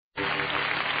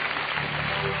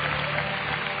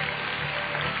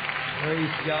Praise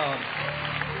God.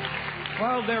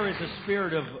 While there is a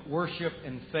spirit of worship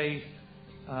and faith,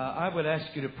 I would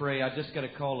ask you to pray. I just got a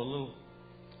call a little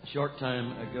short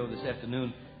time ago this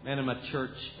afternoon. Man in my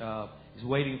church is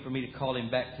waiting for me to call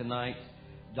him back tonight.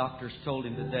 Doctors told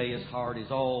him today his heart is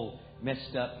all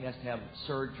messed up. He has to have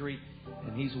surgery.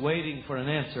 And he's waiting for an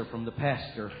answer from the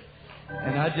pastor.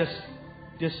 And I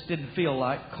just didn't feel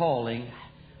like calling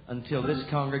until this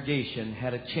congregation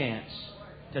had a chance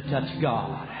to touch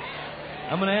God.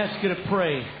 I'm going to ask you to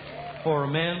pray for a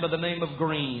man by the name of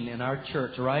Green in our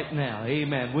church right now.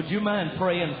 Amen. Would you mind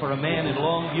praying for a man in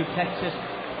Longview, Texas?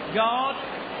 God,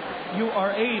 you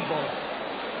are able.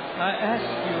 I ask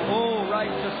you, oh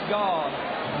righteous God,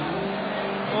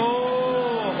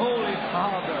 oh Holy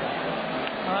Father,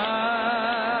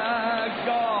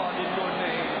 God, in your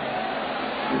name,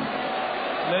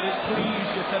 let it please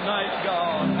you tonight,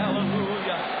 God.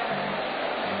 Hallelujah.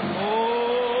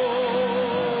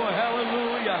 Oh,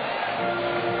 hallelujah.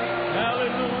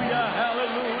 Hallelujah,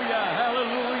 hallelujah,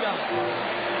 hallelujah.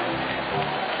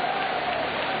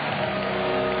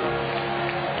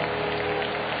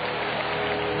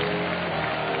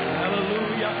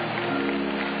 Hallelujah.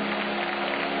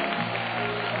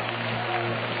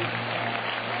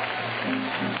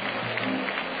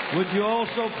 Would you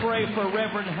also pray for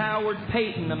Reverend Howard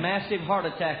Payton, a massive heart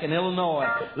attack in Illinois?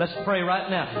 Let's pray right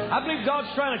now. I believe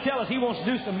God's trying to tell us He wants to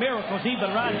do some miracles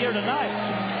even right here tonight.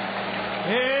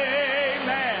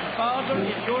 Amen. Father,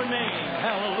 in your name,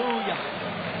 hallelujah.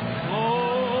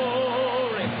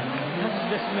 Glory. That's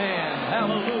this man.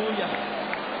 Hallelujah.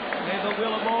 May the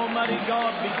will of Almighty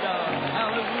God be done.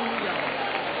 Hallelujah.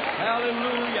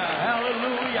 Hallelujah.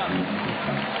 Hallelujah.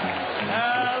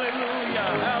 Hallelujah.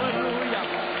 Hallelujah.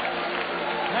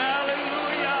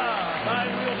 Hallelujah. Thy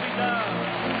will be done.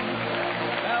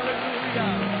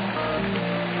 Hallelujah.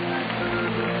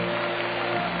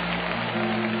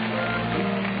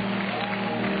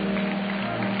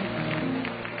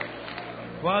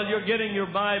 While you're getting your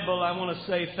Bible, I want to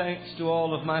say thanks to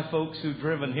all of my folks who've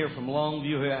driven here from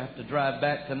Longview who have to drive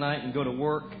back tonight and go to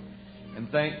work. And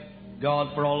thank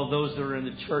God for all of those that are in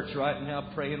the church right now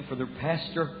praying for their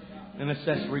pastor in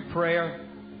accessory prayer.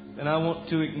 And I want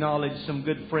to acknowledge some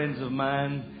good friends of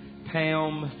mine,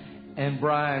 Pam and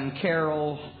Brian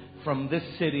Carroll from this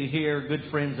city here, good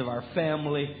friends of our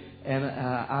family. And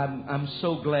I'm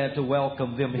so glad to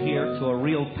welcome them here to a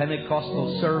real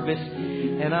Pentecostal service.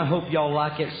 And I hope y'all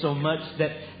like it so much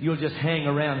that you'll just hang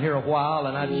around here a while.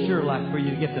 And I'd sure like for you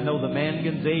to get to know the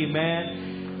Mangans.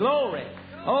 Amen. Glory.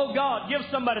 Oh, God, give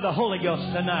somebody the Holy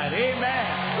Ghost tonight.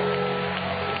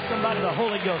 Amen. Give somebody the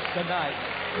Holy Ghost tonight.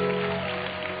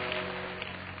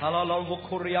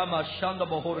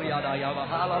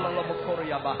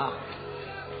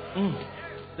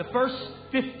 The first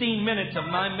 15 minutes of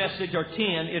my message are 10.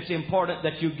 It's important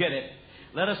that you get it.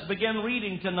 Let us begin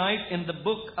reading tonight in the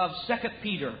book of 2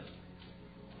 Peter,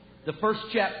 the first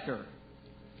chapter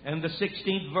and the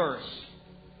 16th verse.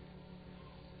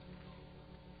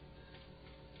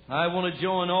 I want to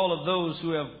join all of those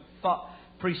who have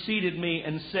preceded me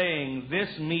in saying,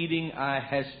 this meeting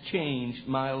has changed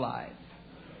my life.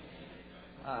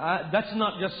 That's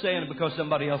not just saying it because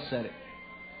somebody else said it.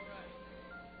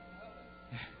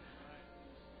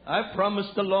 I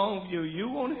promised to Longview, you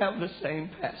won't have the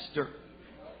same pastor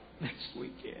next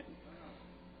weekend.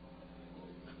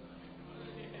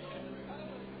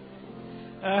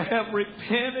 I have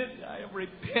repented.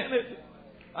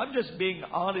 I'm just being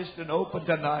honest and open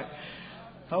tonight.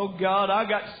 Oh God, I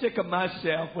got sick of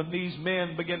myself when these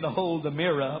men began to hold the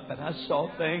mirror up and I saw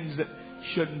things that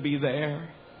shouldn't be there.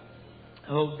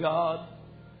 Oh God.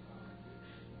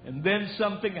 And then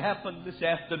something happened this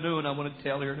afternoon I want to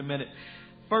tell here in a minute.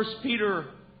 2 Peter,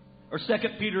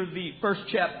 the first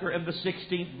chapter and the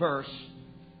 16th verse.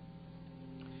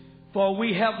 For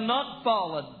we have not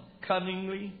followed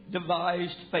cunningly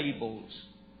devised fables,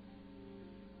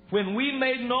 when we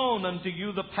made known unto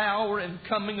you the power and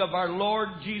coming of our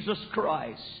Lord Jesus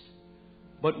Christ,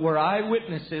 but were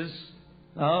eyewitnesses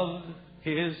of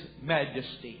His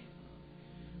majesty.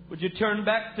 Would you turn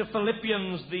back to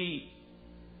Philippians, the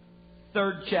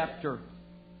 3rd chapter?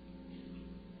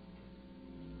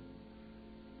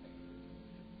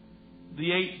 The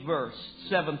 8th verse,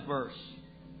 7th verse.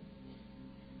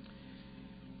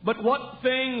 But what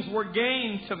things were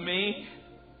gained to me,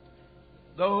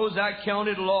 those I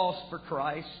counted loss for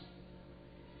Christ.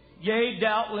 Yea,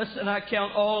 doubtless, and I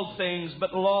count all things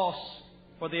but loss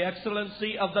for the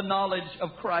excellency of the knowledge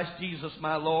of Christ Jesus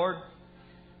my Lord,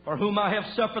 for whom I have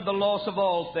suffered the loss of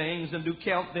all things, and do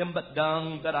count them but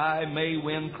dung, that I may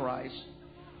win Christ,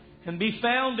 and be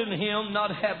found in Him,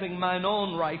 not having mine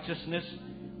own righteousness,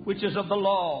 which is of the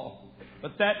law,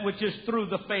 but that which is through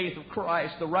the faith of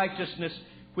Christ, the righteousness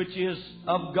which is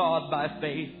of God by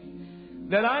faith,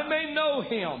 that I may know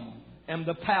Him and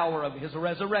the power of His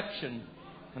resurrection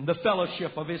and the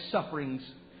fellowship of His sufferings,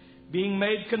 being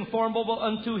made conformable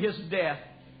unto His death,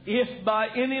 if by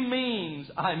any means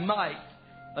I might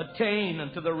attain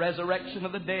unto the resurrection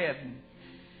of the dead.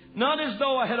 Not as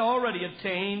though I had already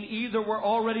attained, either were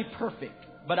already perfect,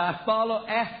 but I follow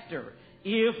after,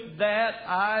 if that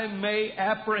I may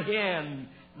apprehend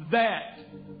that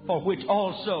for which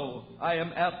also I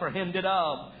am apprehended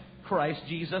of Christ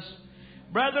Jesus.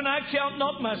 Brethren, I count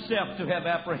not myself to have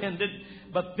apprehended,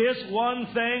 but this one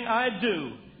thing I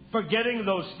do, forgetting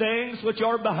those things which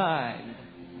are behind.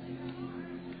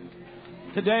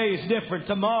 Today is different.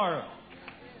 Tomorrow,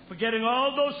 forgetting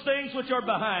all those things which are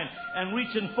behind, and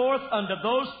reaching forth unto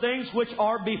those things which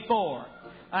are before,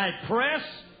 I press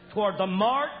toward the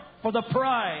mark for the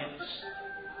prize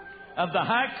of the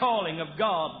high calling of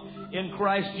God in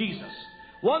Christ Jesus.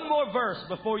 One more verse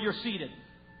before you're seated.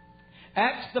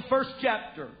 Acts, the 1st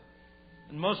chapter.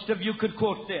 And most of you could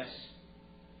quote this.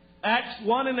 Acts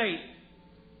 1 and 8.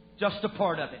 Just a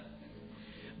part of it.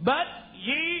 But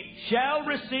ye shall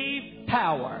receive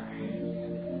power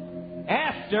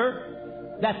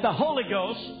after that the Holy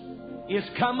Ghost is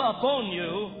come upon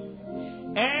you,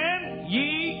 and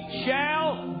ye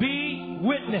shall be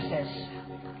witnesses.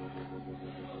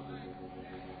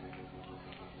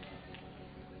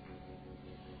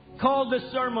 Call this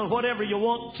sermon whatever you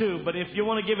want to, but if you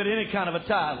want to give it any kind of a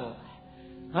title,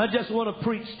 I just want to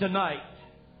preach tonight.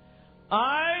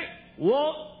 I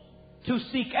want to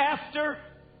seek after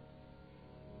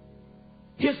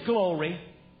His glory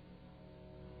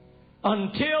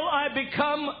until I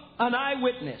become an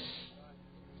eyewitness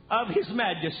of His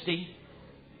majesty,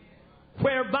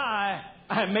 whereby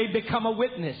I may become a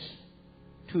witness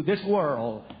to this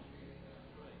world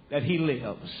that He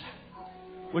lives.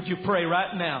 Would you pray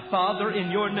right now? Father, in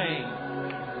your name,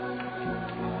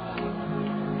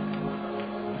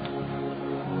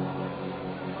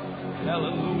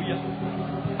 hallelujah,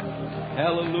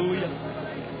 hallelujah,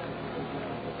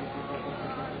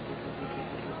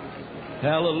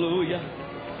 hallelujah,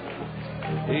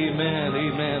 amen,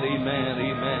 amen, amen,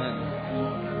 amen.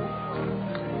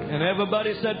 And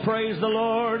everybody said, praise the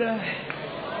Lord.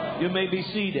 You may be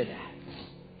seated.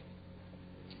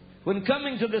 When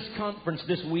coming to this conference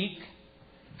this week,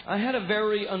 I had a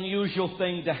very unusual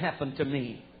thing to happen to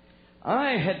me.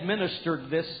 I had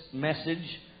ministered this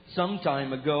message some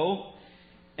time ago,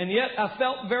 and yet I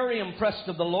felt very impressed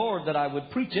of the Lord that I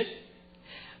would preach it.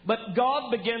 But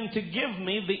God began to give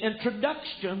me the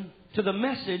introduction to the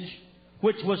message,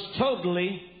 which was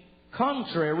totally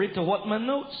contrary to what my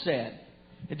notes said.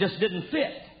 It just didn't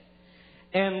fit.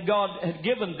 And God had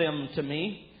given them to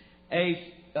me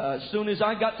as soon as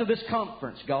I got to this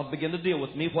conference. God began to deal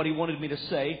with me what He wanted me to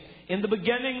say in the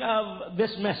beginning of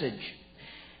this message.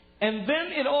 And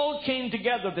then it all came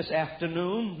together this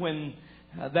afternoon when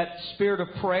that spirit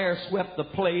of prayer swept the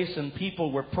place and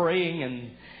people were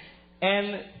praying.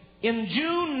 And in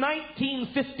June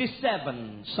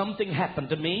 1957, something happened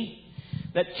to me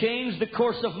that changed the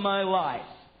course of my life.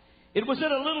 It was in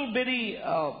a little bitty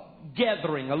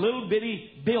gathering, a little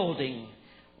bitty building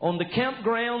on the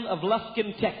campground of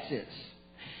Lufkin, Texas.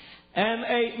 And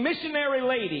a missionary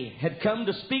lady had come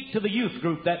to speak to the youth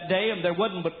group that day, and there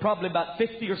wasn't but probably about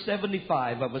 50 or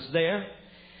 75 of us there.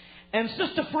 And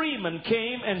Sister Freeman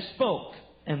came and spoke.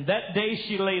 And that day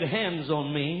she laid hands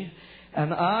on me,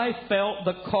 and I felt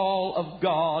the call of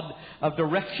God of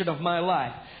direction of my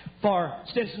life. For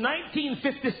since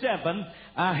 1957,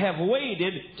 I have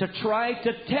waited to try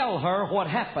to tell her what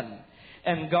happened.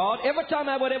 And God, every time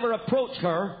I would ever approach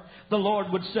her, the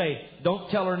Lord would say, don't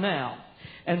tell her now.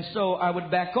 And so I would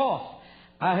back off.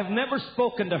 I have never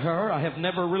spoken to her. I have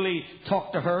never really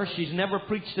talked to her. She's never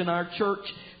preached in our church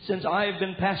since I have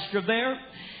been pastor there.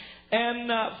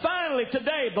 And finally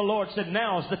today the Lord said,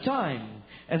 now's the time.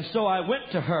 And so I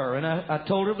went to her and I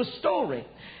told her the story.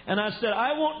 And I said,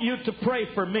 I want you to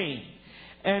pray for me.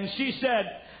 And she said,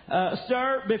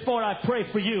 sir, before I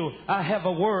pray for you, I have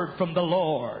a word from the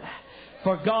Lord.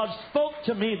 For God spoke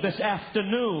to me this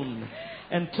afternoon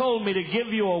and told me to give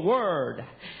you a word.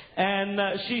 And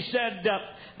she said,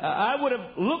 I would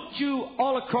have looked you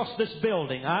all across this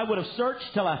building. I would have searched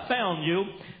till I found you,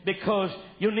 because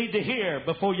you need to hear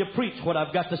before you preach what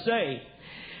I've got to say.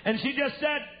 And she just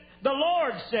said, the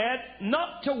Lord said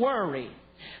not to worry,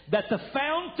 that the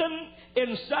fountain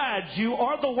inside you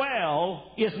or the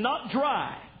well is not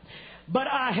dry. But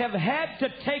I have had to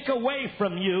take away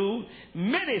from you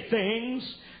many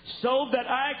things so that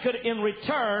I could in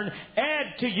return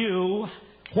add to you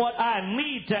what I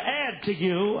need to add to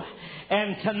you.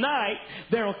 And tonight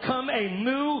there will come a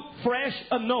new, fresh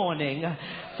anointing.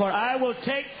 For I will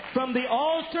take from the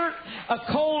altar a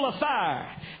coal of fire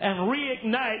and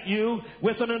reignite you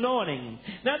with an anointing.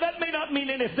 Now that may not mean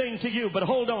anything to you, but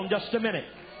hold on just a minute.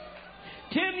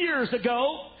 10 years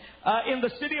ago, in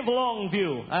the city of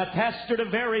Longview, I pastored a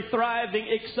very thriving,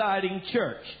 exciting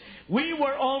church. We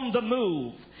were on the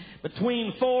move.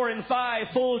 Between 4 and 5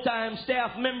 full-time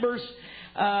staff members.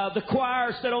 The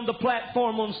choir sat on the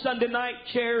platform on Sunday night,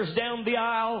 chairs down the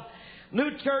aisle. New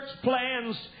church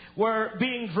plans were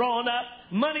being drawn up.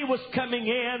 Money was coming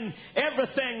in.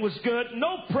 Everything was good.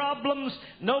 No problems.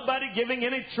 Nobody giving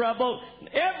any trouble.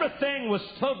 Everything was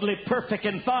totally perfect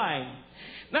and fine.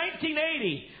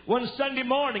 1980, one Sunday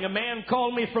morning, a man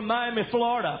called me from Miami,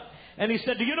 Florida. And he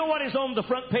said, "Do you know what is on the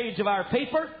front page of our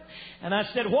paper?" And I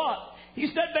said, "What?" He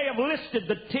said, "They have listed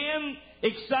the 10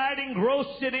 exciting growth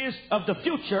cities of the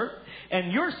future,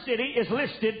 and your city is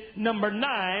listed number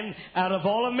 9 out of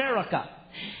all America."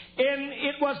 And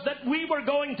it was that we were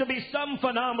going to be some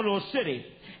phenomenal city.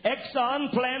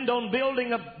 Exxon planned on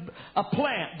building a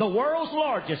plant, the world's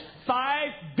largest,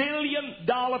 $5 billion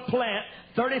plant,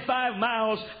 35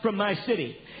 miles from my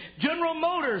city. General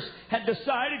Motors had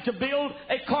decided to build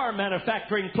a car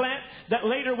manufacturing plant that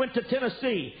later went to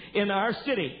Tennessee in our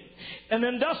city. An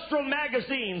industrial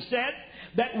magazine said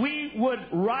that we would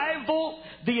rival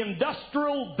the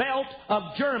industrial belt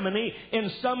of Germany in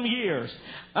some years.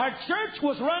 Our church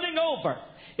was running over.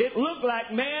 It looked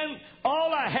like, man,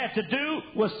 all I had to do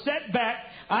was sit back.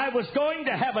 I was going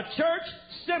to have a church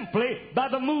simply by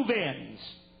the move-ins.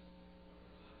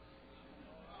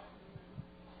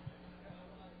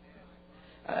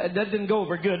 That didn't go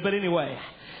over good, but anyway,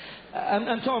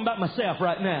 I'm talking about myself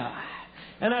right now.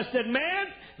 And I said, man,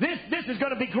 this is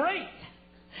going to be great.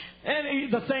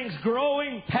 And the thing's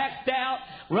growing, packed out,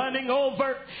 running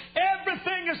over.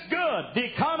 Everything is good.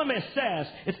 The economist says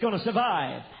it's going to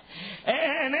survive.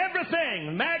 And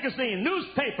everything, magazine,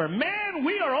 newspaper, man,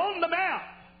 we are on the map.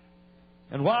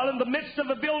 And while in the midst of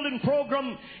a building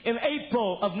program in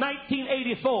April of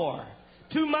 1984,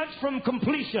 2 months from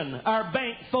completion, our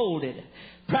bank folded.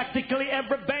 Practically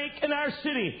every bank in our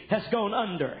city has gone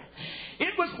under.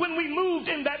 It was when we moved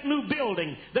in that new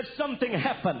building that something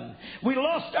happened. We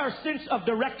lost our sense of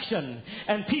direction,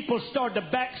 and people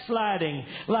started backsliding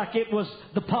like it was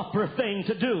the proper thing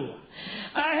to do.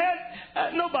 I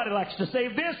had, nobody likes to say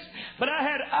this, but I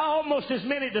had almost as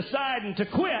many deciding to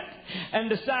quit and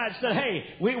decide that,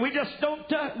 hey, we just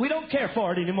don't care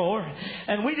for it anymore.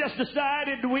 And we just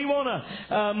decided we want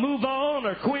to move on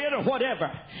or quit or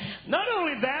whatever. Not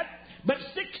only that, but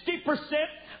 60%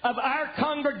 of our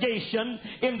congregation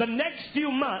in the next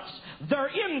few months, their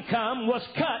income was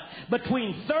cut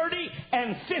between 30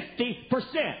 and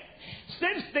 50%.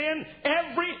 Since then,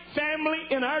 every family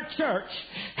in our church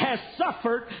has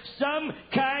suffered some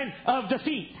kind of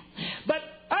defeat. But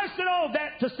I said all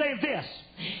that to say this.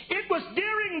 It was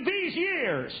during these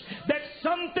years that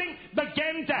something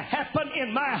began to happen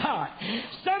in my heart.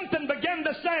 Something began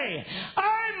to say,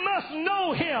 I must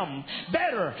know Him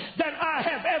better than I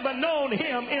have ever known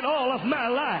Him in all of my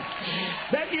life.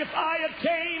 That if I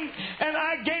attain and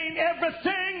I gain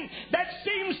everything, that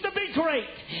seems to be great.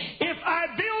 If I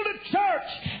build a church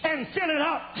and fill it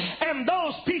up and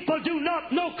those people do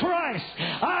not know Christ,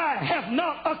 I have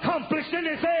not accomplished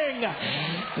anything.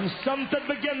 And something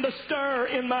began to stir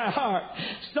in my heart.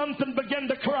 Something began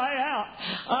to cry out,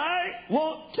 I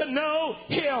want to know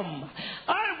Him.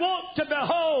 I want to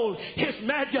behold His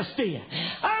majesty.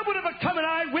 I want to become an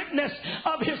eyewitness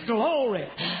of His glory.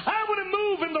 I want to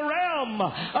move in the realm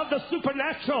of the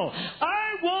supernatural.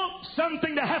 I want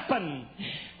something to happen.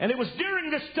 And it was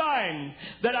during this time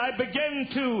that I began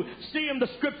to see in the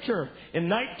Scripture. In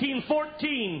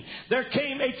 1914, there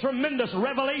came a tremendous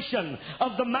revelation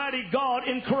of the mighty God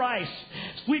in Christ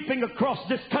sweeping across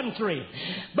this country.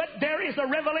 But there is a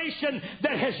revelation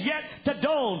that has yet to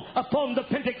dawn upon the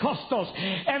Pentecostals.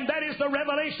 And that is the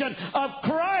revelation of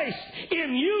Christ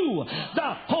in you,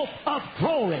 the hope of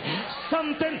glory.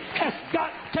 Something has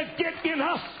got to get in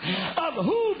us of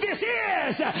who this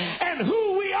is and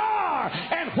who we are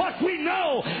and what we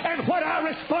know and what our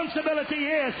responsibility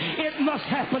is. It must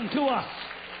happen to us.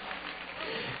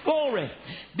 Glory.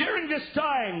 During this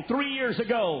time, 3 years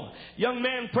ago, a young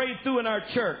man prayed through in our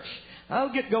church.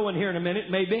 I'll get going here in a minute,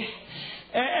 maybe.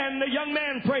 And the young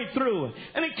man prayed through.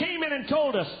 And he came in and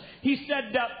told us, he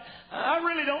said, I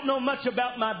really don't know much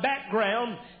about my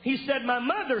background. He said, my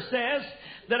mother says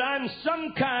that I'm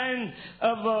some kind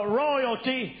of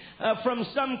royalty from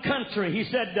some country. He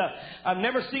said, I've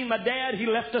never seen my dad. He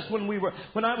left us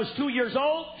when I was 2 years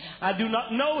old. I do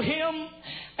not know him.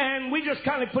 And we just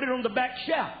kind of put it on the back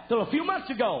shelf till a few months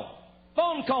ago.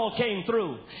 Phone call came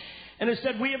through. And it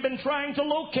said, we have been trying to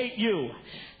locate you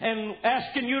and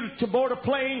asking you to board a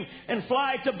plane and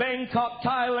fly to Bangkok,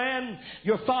 Thailand.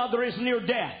 Your father is near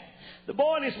death. The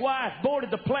boy and his wife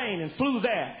boarded the plane and flew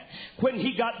there. When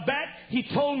he got back, he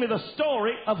told me the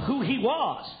story of who he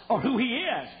was or who he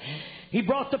is. He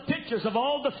brought the pictures of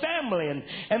all the family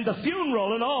and the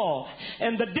funeral and all,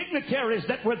 and the dignitaries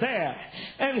that were there.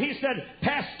 And he said,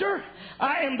 Pastor,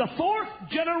 I am the 4th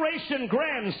generation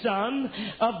grandson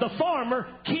of the former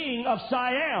king of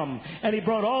Siam. And he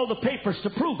brought all the papers to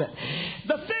prove it.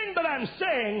 The thing that I'm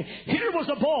saying, here was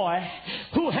a boy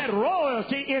who had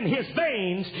royalty in his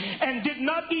veins and did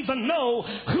not even know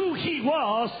who he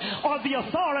was or the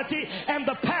authority and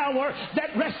the power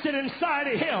that rested inside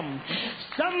of him.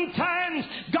 Sometimes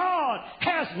God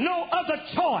has no other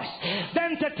choice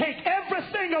than to take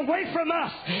everything away from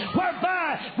us,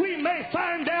 whereby we may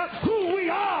find out who we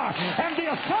are and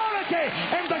the authority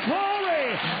and the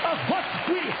glory of what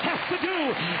we have to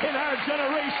do in our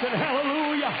generation.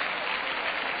 Hallelujah.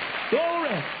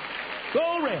 Glory.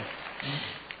 Glory.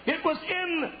 It was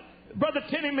in, Brother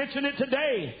Tenney mentioned it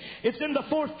today, it's in the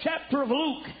 4th chapter of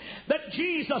Luke that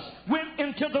Jesus went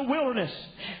into the wilderness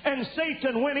and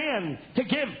Satan went in to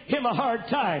give him a hard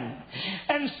time.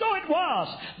 And so it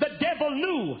was, the devil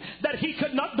knew that he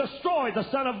could not destroy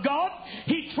the Son of God.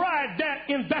 He tried that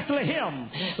in Bethlehem,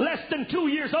 less than 2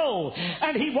 years old,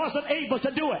 and he wasn't able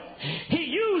to do it. He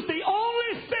used the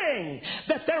only thing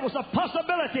that there was a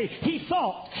possibility he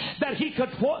thought that he could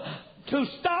to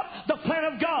stop the plan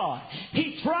of God.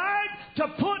 He tried to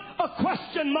put a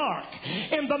question mark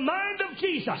in the mind of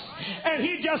Jesus. And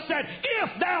he just said,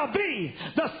 if thou be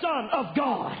the Son of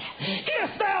God,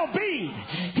 if thou be.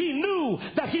 He knew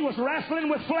that he was wrestling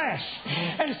with flesh.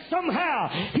 And somehow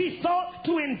he thought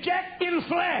to inject in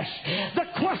flesh the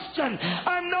question,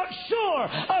 I'm not sure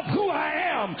of who I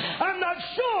am. I'm not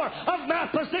sure of my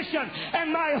position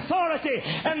and my authority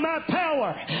and my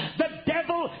power. The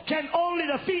devil can only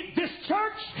defeat this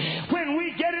church when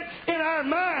we get it in our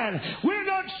mind. We're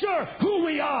not sure who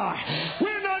we are.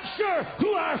 We're not sure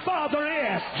who our Father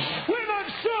is. We're not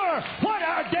sure what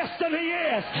our destiny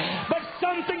is. But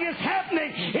something is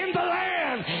happening in the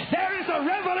land. There is a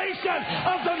revelation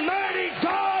of the mighty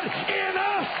God in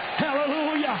us.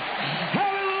 Hallelujah.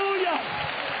 Hallelujah.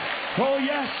 Oh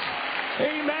yes.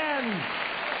 Amen.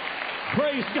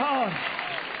 Praise God.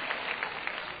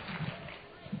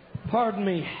 Pardon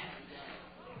me.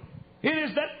 It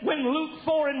is that when Luke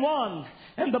 4:1,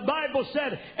 and the Bible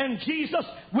said, and Jesus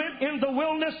went in the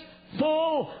wilderness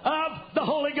full of the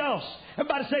Holy Ghost.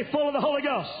 Everybody say, full of the Holy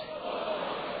Ghost.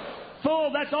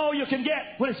 Full, that's all you can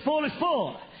get. When it's full, it's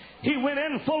full. He went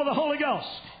in full of the Holy Ghost.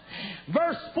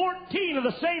 Verse 14 of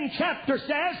the same chapter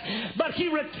says, but he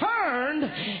returned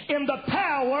in the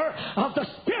power of the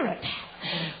Spirit.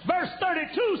 Verse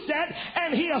 32 said,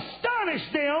 and he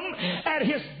astonished them at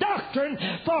his doctrine,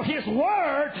 for his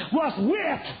word was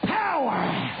with power.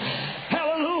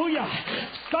 Hallelujah.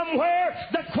 Somewhere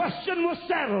the question was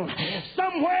settled.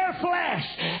 Somewhere flesh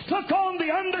took on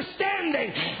the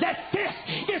understanding that this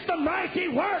is the mighty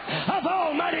work of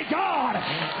Almighty God.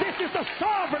 This is the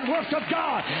sovereign work of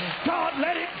God. God,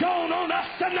 let it dawn on us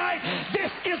tonight.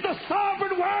 This is the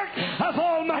sovereign work of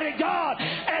Almighty God.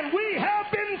 And we have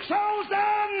been chosen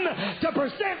to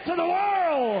present to the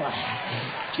world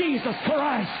Jesus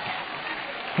Christ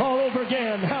all over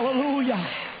again. Hallelujah.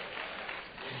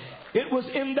 It was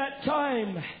in that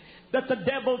time that the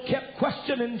devil kept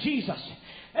questioning Jesus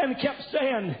and kept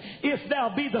saying, if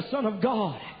thou be the Son of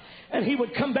God. And he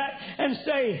would come back and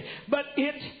say, but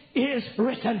it is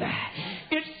written.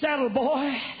 It's settled,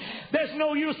 boy. There's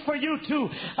no use for you to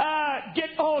get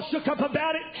all shook up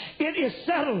about it. It is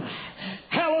settled.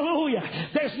 Hallelujah.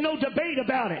 There's no debate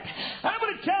about it. I'm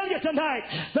going to tell you tonight,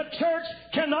 the church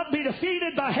cannot be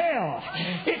defeated by hell.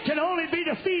 It can only be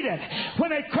defeated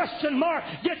when a question mark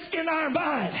gets in our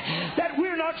mind that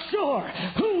we're not sure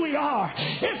who we are,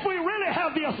 if we really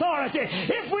have the authority,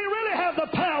 if we really have the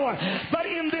power. But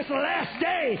in this last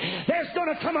day, there's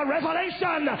going to come a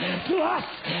revelation to us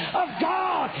of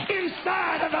God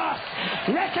inside of us,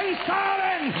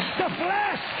 reconciling the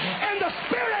flesh and the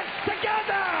spirit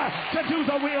together to do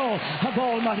the will of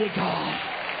Almighty God.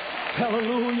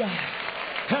 Hallelujah.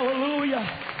 Hallelujah.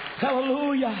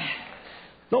 Hallelujah.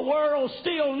 The world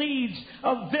still needs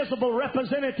a visible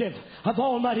representative of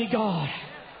Almighty God.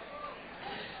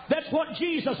 That's what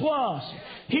Jesus was.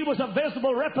 He was a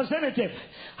visible representative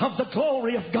of the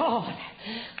glory of God.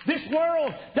 This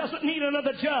world doesn't need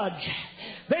another judge.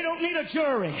 They don't need a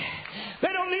jury. They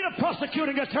don't need a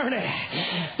prosecuting attorney.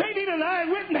 They need an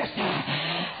eyewitness.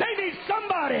 They need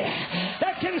somebody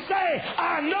that can say,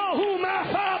 I know who my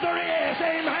Father is.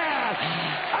 Amen.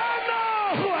 I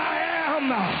know who I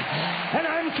am. And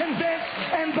I'm convinced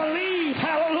and believe,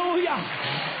 hallelujah,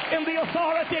 in the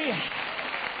authority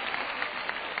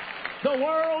the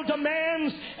world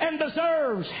demands and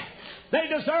deserves. They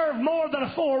deserve more than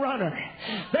a forerunner.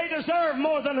 They deserve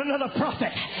more than another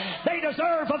prophet. They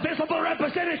deserve a visible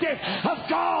representative of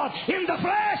God in the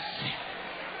flesh.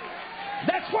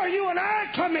 That's where you and I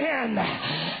come in.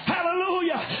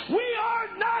 Hallelujah. We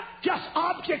are not just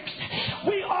objects.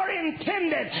 We are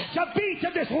intended to be to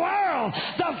this world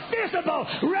the visible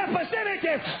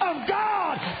representative of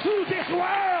God to this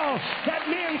world, that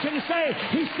men can say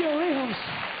He still lives.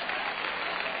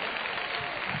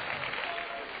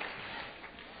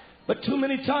 But too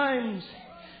many times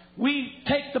we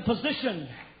take the position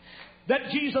that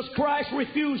Jesus Christ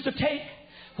refused to take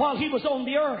while He was on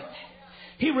the earth.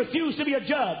 He refused to be a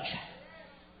judge.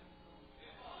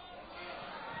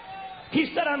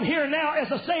 He said, I'm here now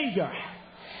as a Savior.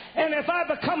 And if I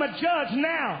become a judge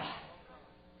now,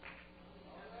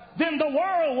 then the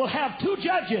world will have two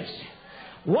judges.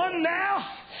 One now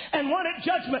and one at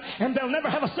judgment, and they'll never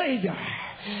have a Savior.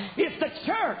 If the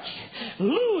church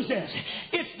loses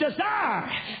its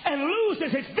desire and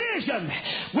loses its vision,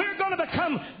 we're going to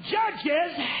become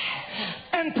judges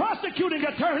and prosecuting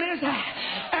attorneys,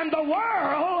 and the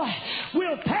world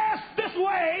will pass this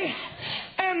way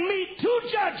and meet two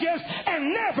judges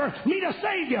and never meet a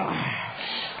Savior.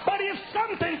 But if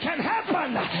something can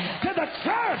happen to the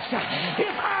church,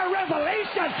 if our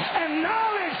revelation and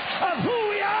knowledge of who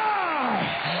we are,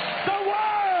 the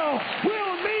world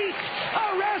will meet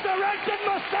a resurrected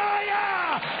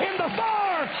Messiah in the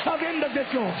form of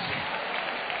individuals.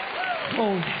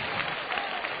 Glory.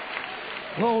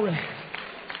 Glory.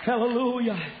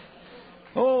 Hallelujah.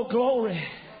 Oh, glory.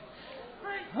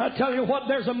 I tell you what,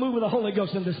 there's a move of the Holy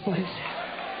Ghost in this place.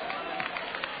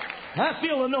 I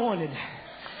feel anointed.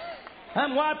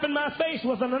 I'm wiping my face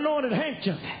with an anointed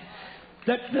handkerchief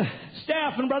that the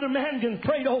staff and Brother Mangan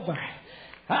prayed over.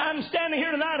 I'm standing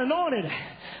here tonight anointed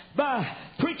by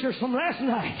preachers from last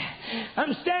night.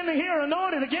 I'm standing here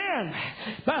anointed again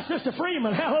by Sister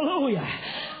Freeman. Hallelujah.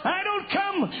 I don't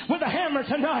come with a hammer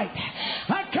tonight.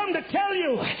 I come to tell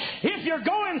you, if you're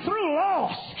going through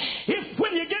loss, if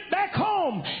when you get back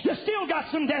home you still got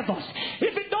some devils,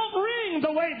 if it don't ring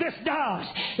the way this does,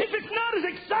 if it's not as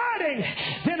exciting,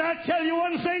 then I tell you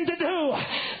one thing to do.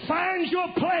 Find your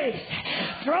place,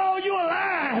 draw you a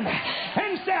line,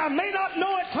 and say, I may not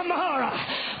know it tomorrow,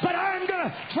 but I'm going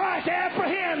to try to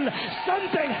apprehend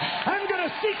something. I'm going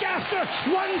to seek after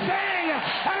one thing.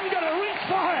 I'm going to reach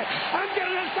for it. I'm going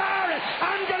to desire it.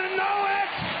 I'm going to know it.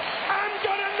 I'm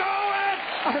going to know it.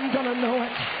 I'm going to know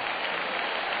it.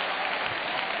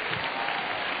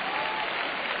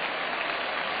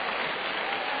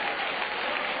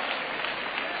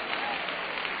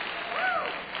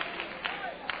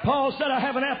 Paul said, I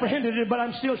haven't apprehended it, but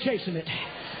I'm still chasing it.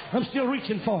 I'm still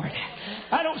reaching for it.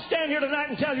 I don't stand here tonight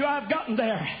and tell you I've gotten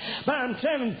there, but I'm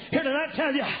standing here tonight and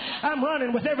tell you I'm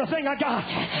running with everything I got.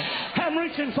 I'm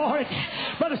reaching for it.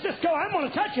 Brother Cisco, I'm going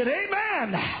to touch it.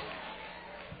 Amen.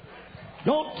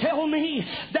 Don't tell me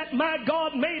that my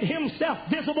God made Himself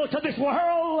visible to this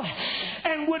world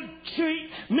and would treat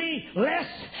me less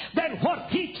than what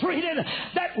He treated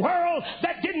that world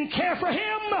that didn't care for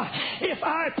Him. If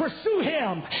I pursue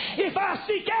Him, if I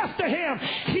seek after Him,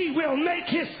 He will make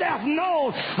Himself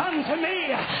known unto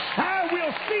me. I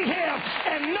will see Him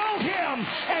and know Him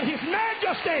and His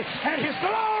majesty and His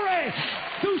glory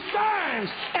through signs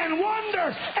and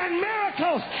wonders and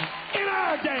miracles in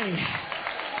our day.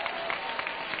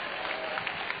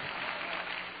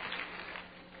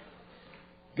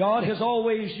 God has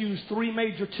always used three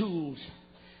major tools: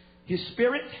 His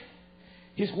Spirit,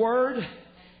 His Word,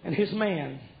 and His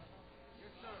man.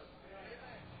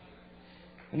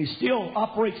 And He still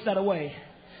operates that way.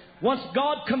 Once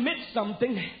God commits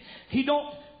something, He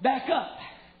don't back up.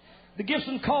 The gifts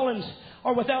and callings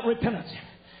are without repentance.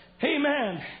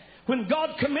 Amen. When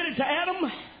God committed to Adam,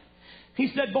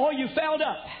 He said, boy, you fouled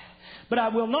up, but I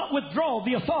will not withdraw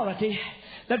the authority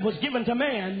that was given to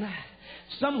man.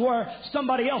 Somewhere,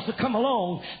 somebody else will come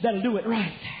along that'll do it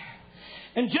right.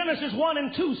 And Genesis 1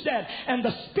 and 2 said, and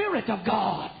the Spirit of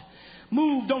God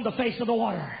moved on the face of the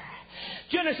water.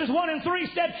 Genesis 1 and 3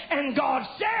 said, and God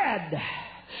said.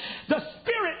 The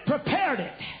Spirit prepared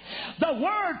it. The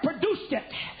Word produced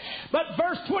it. But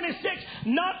verse 26,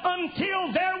 not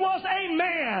until there was a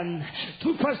man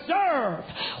to preserve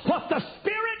what the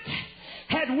Spirit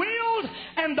had willed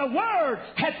and the Word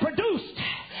had produced.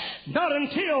 Not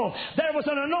until there was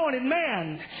an anointed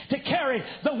man to carry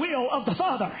the will of the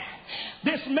Father.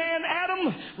 This man,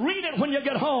 Adam, read it when you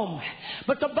get home.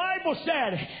 But the Bible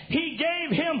said He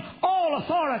gave him all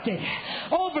authority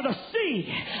over the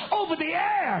sea, over the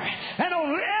air, and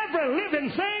on every living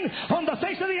thing on the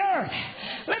face of the earth.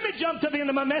 Let me jump to the end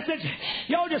of my message.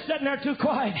 Y'all just sitting there too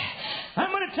quiet.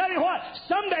 I'm going to tell you what,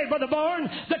 someday, Brother Bourne,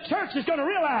 the church is going to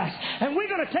realize, and we're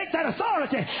going to take that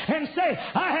authority and say,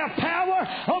 I have power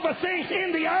over things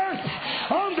in the earth,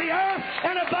 on the earth,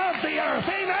 and above the earth.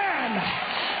 Amen.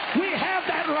 We have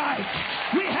that right.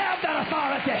 We have that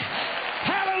authority.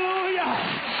 Hallelujah.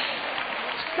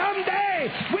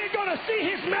 Someday we're going to see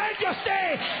His majesty.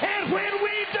 And when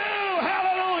we do,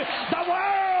 hallelujah, the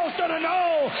world's going to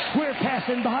know we're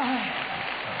passing by.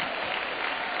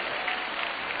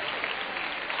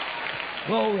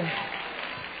 Glory.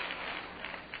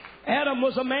 Adam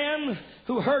was a man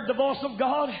who heard the voice of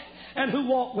God and who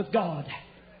walked with God.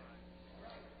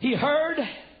 He heard,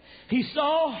 he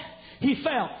saw, he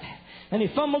felt, and he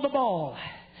fumbled the ball.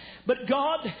 But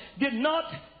God did not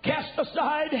cast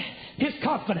aside His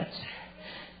confidence.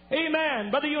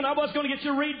 Amen. Brother, you and I was going to get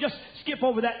you to read. Just skip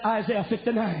over that Isaiah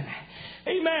 59.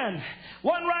 Amen.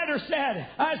 One writer said,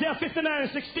 Isaiah 59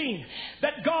 and 16,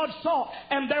 that God sought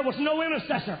and there was no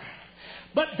intercessor.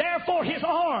 But therefore His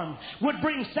arm would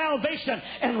bring salvation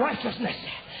and righteousness.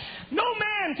 No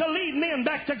man to lead men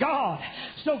back to God.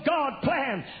 So God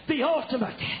planned the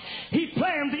ultimate. He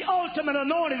planned the ultimate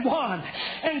anointed one.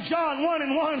 And John 1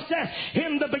 and 1 says,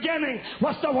 in the beginning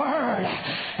was the Word.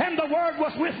 And the Word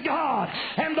was with God.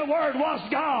 And the Word was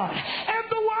God. And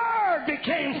the Word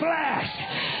became flesh.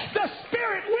 The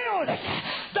Spirit willed it.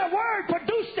 The Word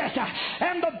produced it.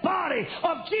 And the body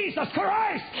of Jesus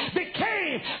Christ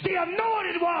became the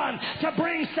anointed one to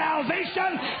bring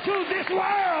salvation to this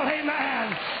world.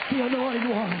 Amen. The anointed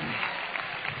one.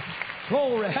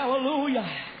 Glory, hallelujah.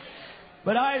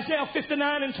 But Isaiah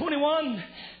 59 and 21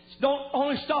 don't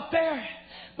only stop there,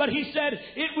 but he said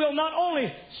it will not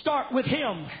only start with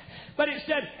him, but it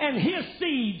said, and his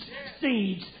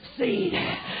seed.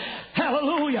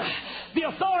 Hallelujah. The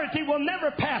authority will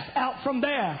never pass out from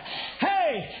there.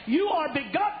 Hey, you are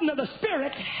begotten of the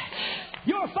Spirit.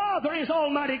 Your Father is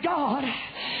Almighty God.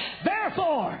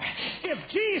 Therefore, if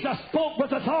Jesus spoke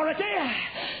with authority,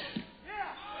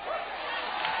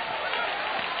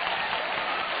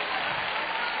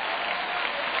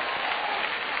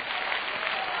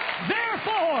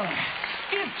 therefore,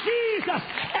 if Jesus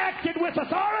acted with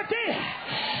authority,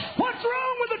 what's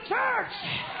wrong with the church?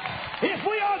 If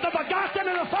we are the begotten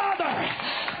of the Father.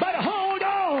 But hold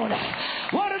on.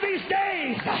 One of these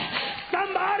days,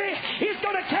 somebody is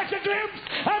going to catch a glimpse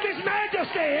of His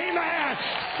majesty. Amen.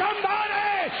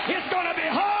 Somebody is going to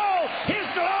behold His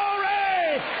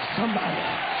glory. Somebody,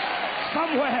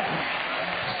 somewhere,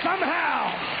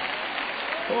 somehow.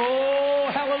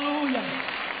 Oh, hallelujah.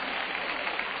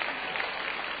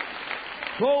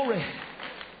 Glory.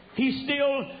 He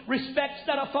still respects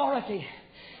that authority.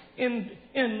 In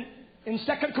 2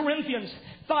 Corinthians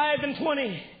 5 and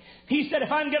 20, he said,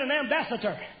 if I can get an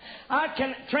ambassador, I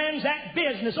can transact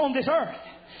business on this earth.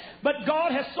 But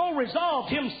God has so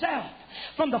resolved Himself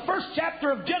from the first chapter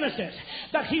of Genesis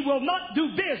that He will not do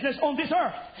business on this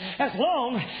earth as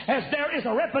long as there is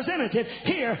a representative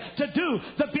here to do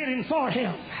the bidding for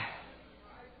Him.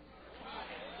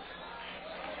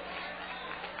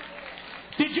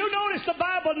 Did you notice the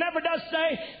Bible never does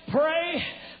say, pray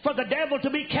for the devil to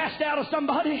be cast out of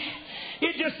somebody?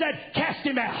 It just said, cast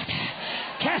him out.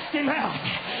 Cast him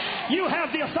out. You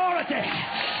have the authority.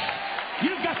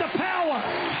 You've got the power.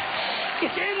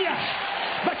 It's in you.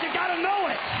 But you got to know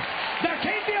it. There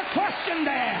can't be a question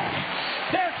there.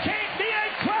 There can't be a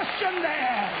question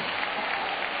there.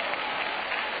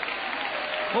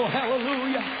 Oh,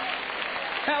 hallelujah.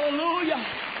 Hallelujah.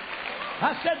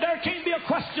 I said there can't be a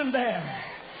question there.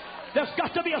 There's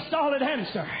got to be a solid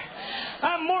answer.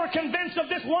 I'm more convinced of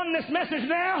this oneness message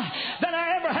now than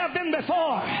I ever have been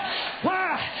before.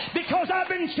 Why? Because I've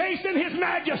been chasing His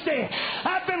majesty.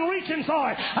 I've been reaching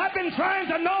for it. I've been trying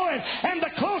to know Him. And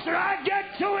the closer I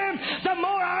get to Him, the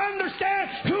more I understand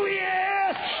who He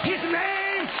is, His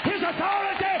name, His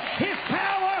authority, His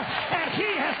power, and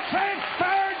He has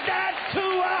transferred that to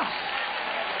us.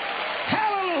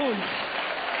 Hallelujah.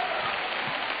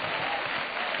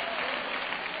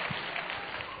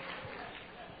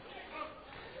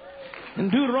 In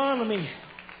Deuteronomy,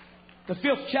 the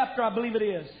 5th chapter, I believe it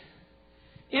is,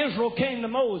 Israel came to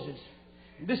Moses.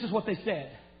 This is what they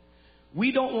said.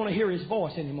 We don't want to hear his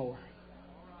voice anymore.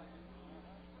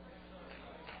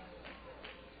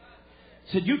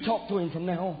 Said, you talk to him from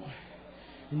now on.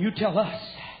 And you tell us.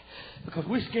 Because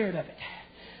we're scared of it.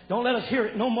 Don't let us hear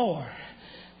it no more.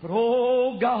 But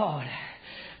oh God,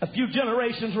 a few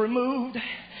generations removed,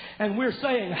 and we're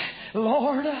saying,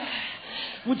 Lord,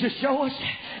 would you show us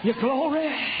your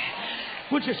glory?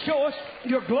 Would you show us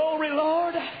your glory,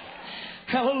 Lord?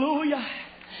 Hallelujah.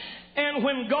 And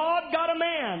when God got a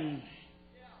man,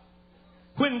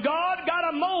 when God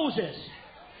got a Moses,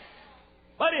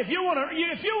 but if you want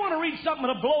to read something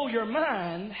that'll blow your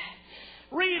mind,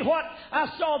 read what I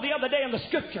saw the other day in the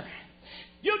Scripture.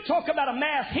 You talk about a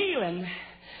mass healing.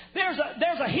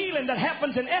 There's a healing that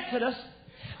happens in Exodus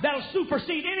that'll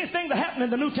supersede anything that happened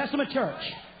in the New Testament church.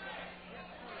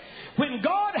 When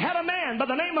God had a man by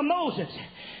the name of Moses,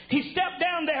 he stepped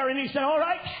down there and he said, all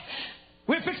right,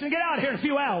 we're fixing to get out of here in a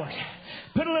few hours.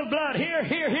 Put a little blood here,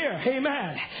 here, here.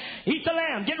 Amen. Eat the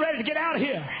lamb. Get ready to get out of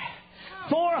here.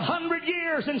 400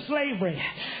 years in slavery.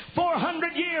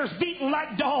 400 years beaten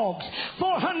like dogs.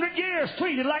 400 years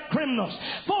treated like criminals.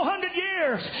 400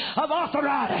 years of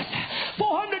arthritis.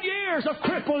 400 years of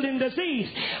crippled in disease.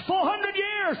 400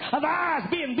 years of eyes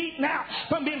being beaten out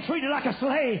from being treated like a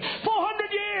slave.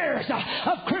 400 years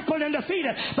of crippled and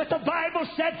defeated. But the Bible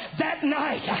said that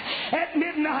night at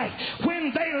midnight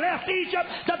when they left Egypt,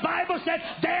 the Bible said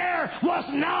there was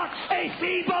not a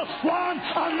feeble one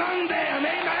among them.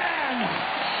 Amen.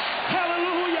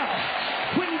 Hallelujah.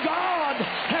 When God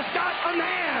has got a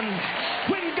man,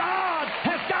 when God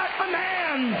has got a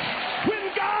man,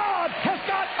 when God has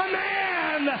got a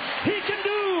man, he can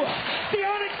do the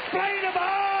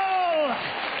unexplainable.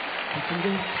 He can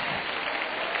do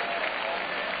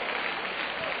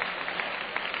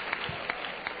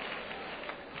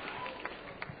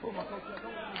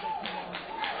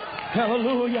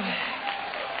Hallelujah.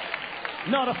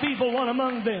 Not a feeble one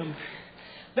among them.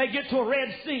 They get to a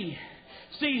Red Sea.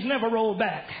 Seas never roll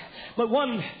back. But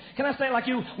one, can I say it like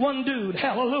you? One dude,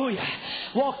 hallelujah,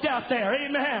 walked out there.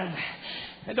 Amen.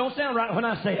 It don't sound right when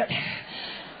I say it.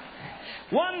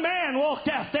 One man walked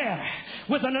out there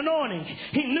with an anointing.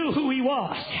 He knew who he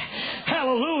was.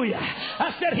 Hallelujah.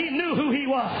 I said he knew who he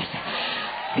was.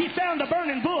 He found a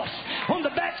burning bush on the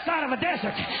backside of a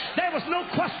desert. There was no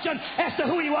question as to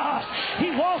who he was. He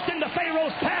walked into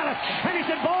Pharaoh's palace and he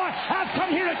said, boy, I've come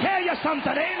here to tell you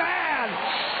something. Amen.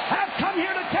 I've come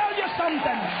here to tell you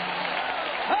something.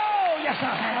 Oh, yes,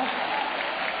 I have.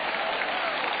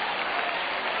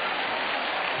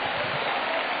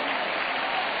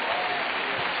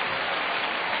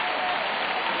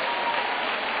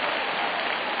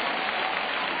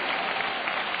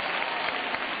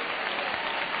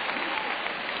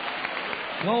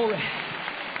 Glory.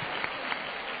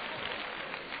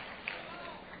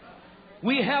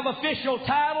 We have official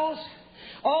titles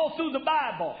all through the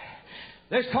Bible.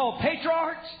 There's called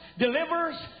patriarchs,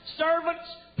 deliverers, servants,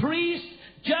 priests,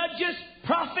 judges,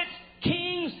 prophets,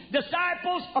 kings,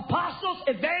 disciples, apostles,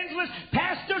 evangelists,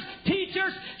 pastors,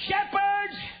 teachers,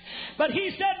 shepherds. But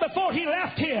he said before he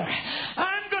left here,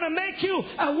 I'm going to make you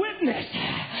a witness.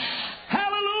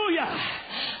 Hallelujah.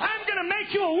 I'm going to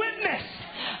make you a witness.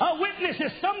 A witness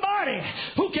is somebody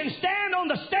who can stand on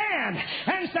the stand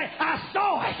and say, I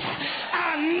saw it.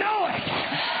 I know it.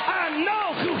 I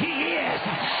know who he is.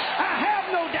 I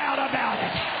have no doubt about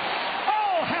it.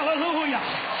 Oh, hallelujah.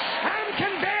 I'm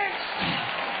convinced.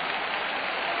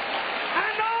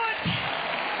 I know it.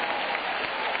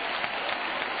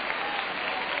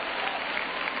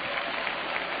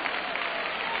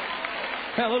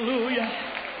 Hallelujah.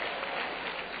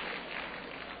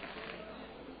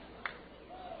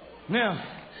 Now,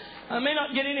 I may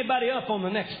not get anybody up on the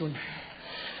next one,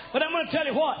 but I'm going to tell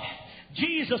you what.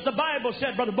 Jesus, the Bible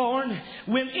said, Brother Bourne,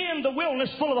 went in the wilderness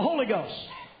full of the Holy Ghost.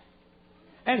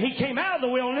 And he came out of the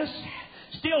wilderness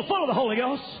still full of the Holy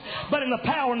Ghost, but in the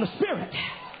power and the Spirit.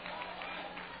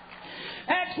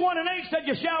 Acts 1:8 said,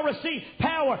 you shall receive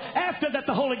power after that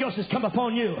the Holy Ghost has come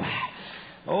upon you.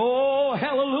 Oh,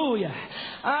 hallelujah.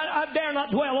 I dare not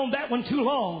dwell on that one too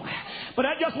long. But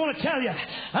I just want to tell you,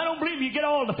 I don't believe you get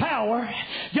all the power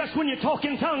just when you talk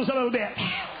in tongues a little bit.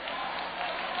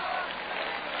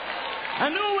 I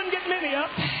know I wouldn't get many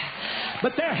up,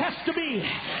 but there has to be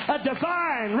a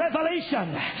divine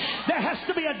revelation. There has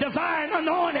to be a divine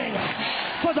anointing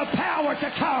for the power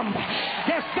to come.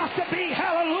 There's got to be,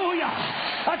 hallelujah,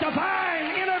 a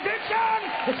divine intervention.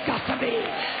 It's got to be.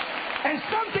 And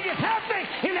something is happening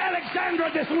in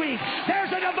Alexandria this week. There's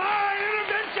a divine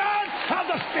intervention of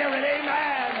the Spirit.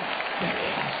 Amen.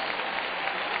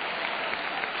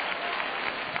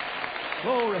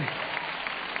 Glory.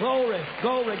 Glory.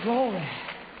 Glory. Glory.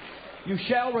 You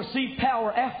shall receive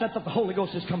power after that the Holy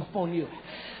Ghost has come upon you.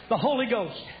 The Holy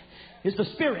Ghost is the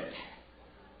Spirit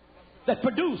that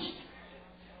produced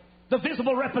the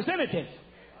visible representative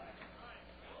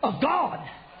of God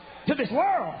to this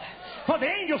world. For the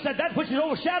angel said that which is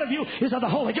overshadowed you is of the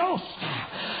Holy Ghost.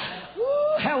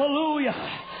 Woo, hallelujah.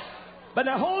 But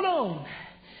now hold on.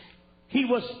 He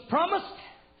was promised.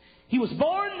 He was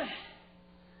born.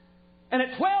 And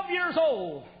at 12 years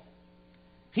old,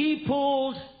 he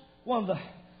pulled one of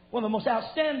the most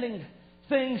outstanding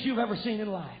things you've ever seen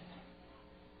in life.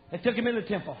 They took him in the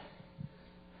temple.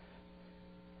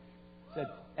 Said,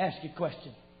 ask you a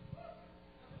question.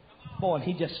 Boy, and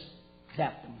he just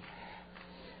zapped them.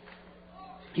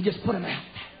 He just put them out.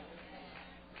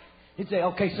 He'd say,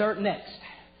 okay, sir, next.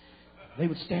 They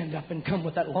would stand up and come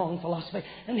with that long philosophy.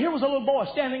 And here was a little boy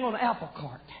standing on an apple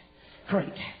cart.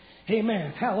 Great.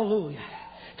 Amen. Hallelujah.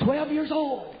 12 years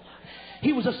old.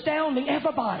 He was astounding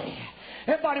everybody.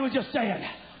 Everybody was just saying,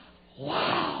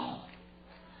 wow.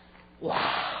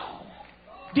 Wow.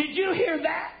 Did you hear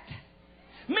that?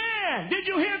 Man, did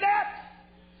you hear that?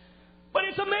 But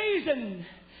it's amazing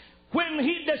when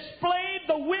he displayed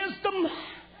the wisdom,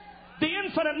 the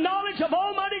infinite knowledge of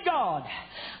Almighty God.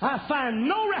 I find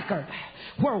no record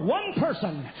where one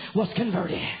person was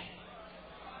converted.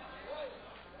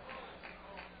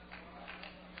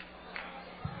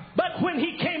 But when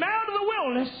he came out of the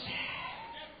wilderness,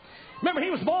 remember,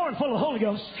 he was born full of the Holy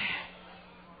Ghost.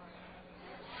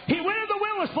 He went into the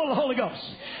wilderness full of the Holy Ghost.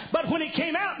 But when he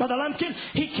came out, Brother Lumpkin,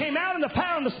 he came out in the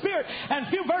power and the Spirit. And a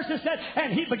few verses said,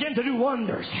 and he began to do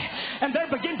wonders. And there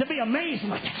began to be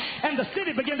amazement. And the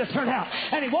city began to turn out.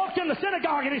 And he walked in the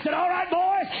synagogue and he said, all right,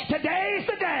 boys, today's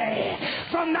the day.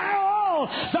 From now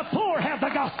on, the poor have the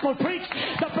gospel preached.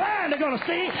 The blind are going to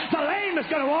see. The lame is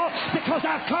going to walk, because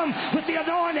I've come with the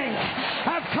anointing.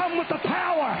 I've come with the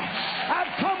power.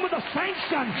 I've come with the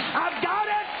sanction. I've got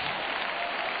it.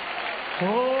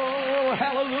 Oh,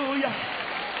 hallelujah.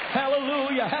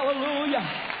 Hallelujah. Hallelujah.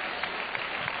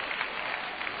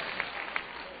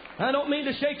 I don't mean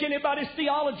to shake anybody's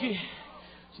theology.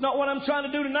 It's not what I'm trying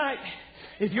to do tonight.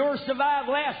 If yours survived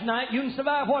last night, you can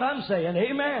survive what I'm saying.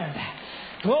 Amen.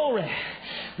 Glory.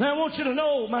 Now I want you to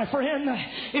know, my friend,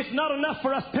 it's not enough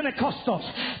for us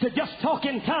Pentecostals to just talk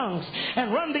in tongues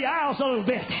and run the aisles a little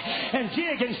bit and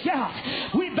jig and shout.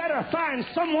 We better find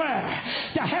somewhere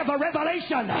to have a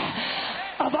revelation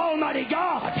of Almighty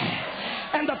God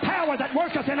and the power that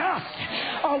worketh in us,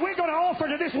 or we're going to offer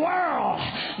to this world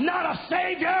not a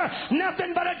Savior,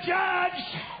 nothing but a judge.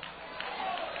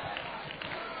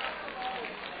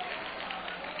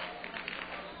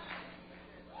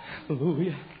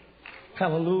 Hallelujah.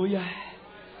 Hallelujah.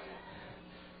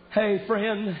 Hey,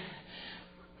 friend,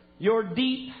 your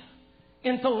deep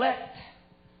intellect,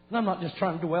 and I'm not just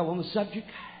trying to dwell on the subject,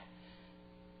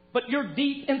 but your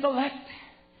deep intellect,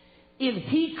 if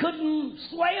he couldn't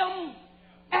sway them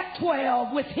at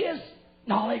 12 with his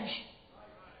knowledge,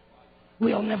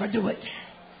 we'll never do it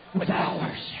with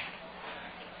ours.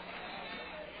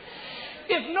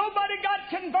 If nobody got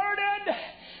converted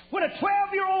when a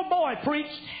 12-year-old boy preached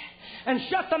and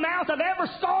shut the mouth of every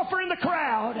scoffer in the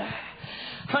crowd,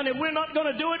 honey, we're not going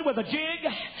to do it with a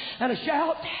jig and a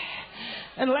shout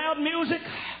and loud music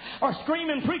or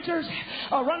screaming preachers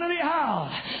or running the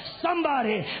aisle.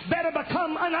 Somebody better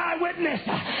become an eyewitness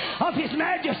of His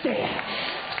majesty.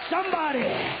 Somebody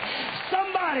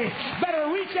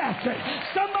better reach after it.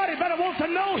 Somebody better want to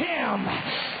know Him.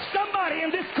 Somebody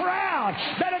in this crowd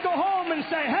better go home and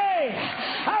say, hey,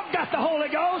 I've got the Holy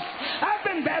Ghost. I've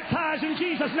been baptized in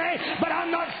Jesus' name, but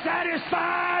I'm not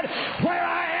satisfied where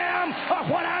I am or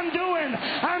what I'm doing.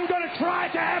 I'm going to try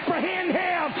to apprehend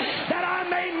Him, that I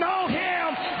may know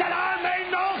Him, that I may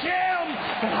know Him,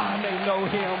 that I may know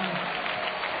Him,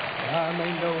 that I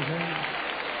may know Him.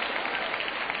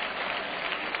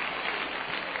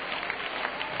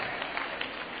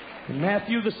 In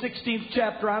Matthew the 16th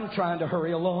chapter, I'm trying to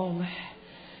hurry along.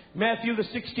 Matthew the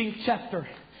 16th chapter,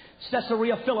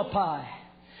 Caesarea Philippi,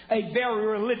 a very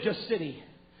religious city.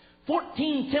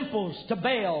 14 temples to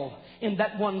Baal in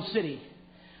that one city.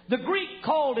 The Greek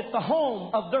called it the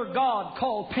home of their god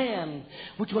called Pan,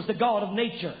 which was the god of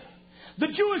nature. The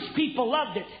Jewish people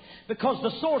loved it because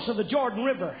the source of the Jordan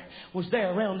River was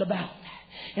there round about.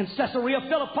 In Caesarea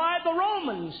Philippi, the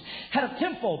Romans had a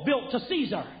temple built to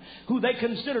Caesar, who they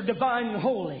considered divine and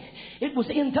holy. It was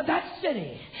into that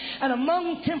city, and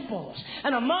among temples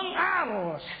and among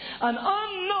idols, an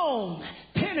unknown,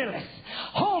 penniless,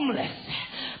 homeless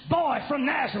boy from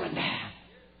Nazareth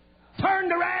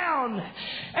turned around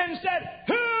and said,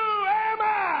 who am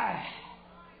I?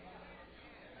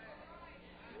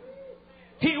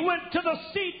 went to the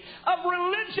seat of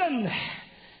religion,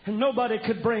 and nobody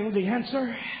could bring the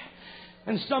answer.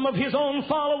 And some of his own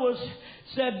followers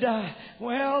said, I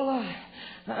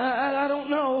don't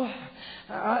know.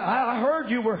 I heard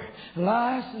you were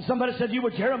Elias, and somebody said you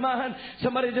were Jeremiah, and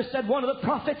somebody just said one of the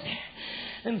prophets.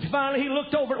 And finally he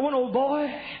looked over at one old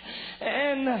boy,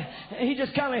 and he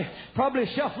just kind of probably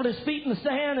shuffled his feet in the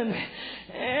sand,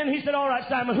 and he said, all right,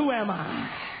 Simon, who am I?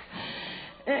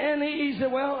 And he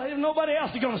said, well, if nobody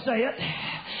else is going to say it.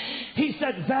 He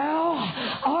said,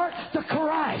 thou art the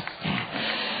Christ,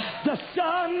 the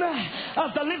Son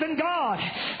of the living God.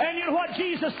 And you know what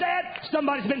Jesus said?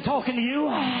 Somebody's been talking to you.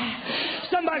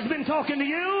 Somebody's been talking to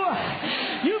you.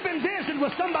 You've been visiting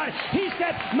with somebody. He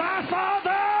said, my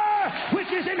Father,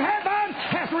 which is in heaven,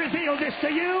 has revealed this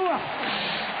to you.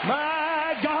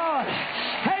 My God.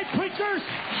 Hey, preachers,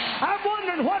 I'm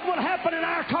wondering what will happen in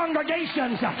our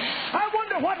congregations. I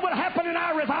wonder what will happen in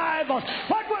our revivals.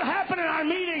 What will happen in our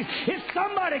meetings if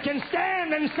somebody can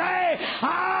stand and say,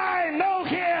 I know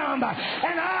Him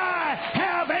and I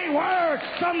have a word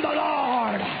from the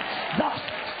Lord. Thus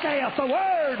saith the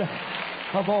word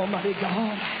of Almighty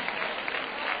God.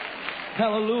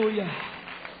 Hallelujah.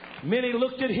 Many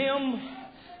looked at Him,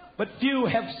 but few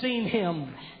have seen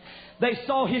Him. They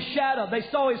saw His shadow. They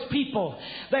saw His people.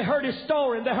 They heard His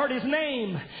story. And they heard His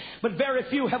name. But very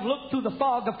few have looked through the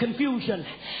fog of confusion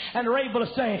and are able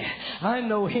to say, I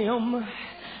know Him.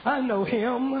 I know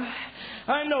Him.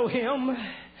 I know Him.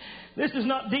 This is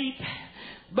not deep,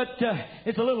 but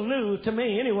it's a little new to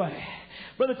me anyway.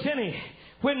 Brother Tenney,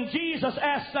 when Jesus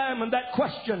asked Simon that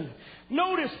question,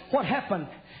 notice what happened.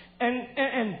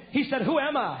 And he said, who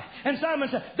am I? And Simon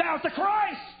said, thou art the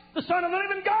Christ, the Son of the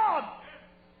living God.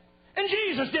 And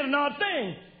Jesus did an odd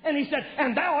thing. And He said,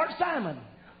 and thou art Simon.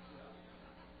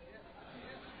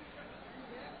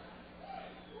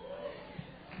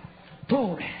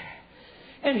 Glory.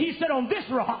 And He said, on this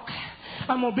rock,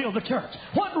 I'm going to build the church.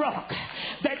 What rock?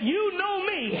 That you know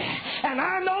me and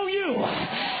I know you.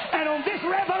 And on this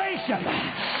revelation,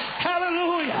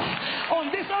 hallelujah,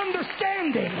 on this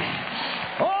understanding.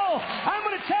 Oh, I'm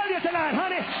going to tell you tonight,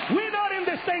 honey, we're not in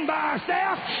this thing by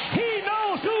ourselves. He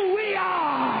knows who we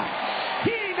are.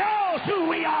 He knows who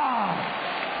we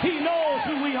are. He knows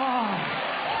who we are.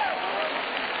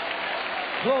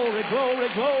 Glory, glory,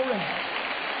 glory.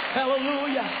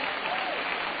 Hallelujah.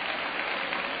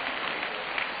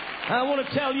 I want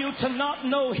to tell you, to not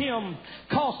know Him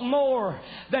costs more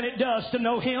than it does to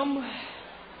know Him.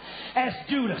 Ask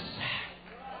Judas.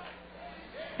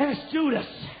 Ask Judas.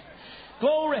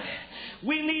 Glory.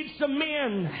 We need some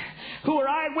men who are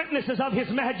eyewitnesses of His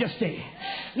majesty,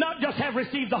 not just have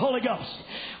received the Holy Ghost.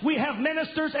 We have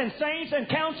ministers and saints and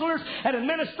counselors and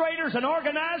administrators and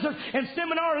organizers and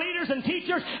seminar leaders and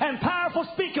teachers and powerful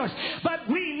speakers, but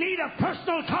we need a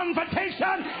personal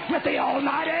confrontation with the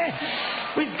Almighty.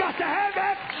 We've got to have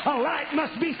it. A light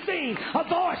must be seen. A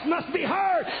voice must be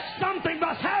heard. Something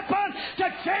must happen to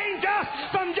change us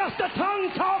from just a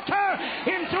tongue talker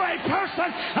into a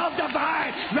person of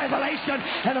divine revelation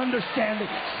and understanding.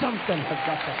 Something has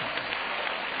got to happen.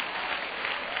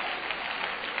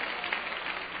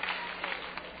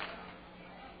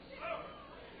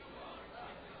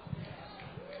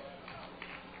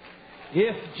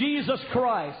 If Jesus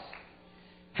Christ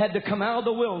had to come out of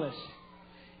the wilderness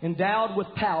endowed with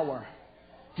power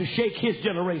to shake His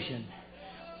generation,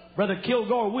 Brother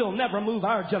Kilgore will never move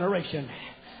our generation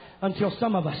until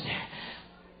some of us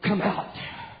come out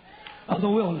of the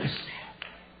wilderness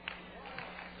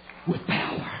with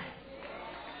power.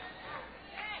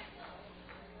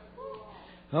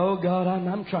 Oh God,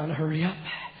 I'm trying to hurry up.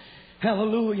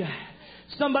 Hallelujah.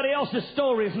 Somebody else's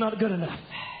story is not good enough.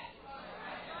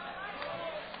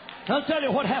 I'll tell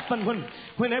you what happened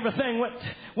when everything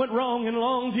went wrong in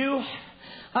Longview.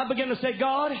 I began to say,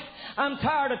 God, I'm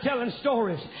tired of telling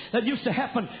stories that used to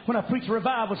happen when I preached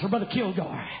revivals for Brother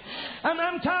Kilgore.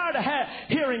 I'm tired of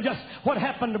hearing just what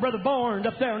happened to Brother Bourne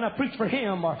up there when I preached for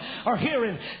him, or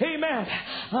hearing, amen,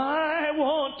 I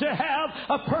want to have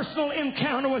a personal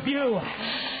encounter with you.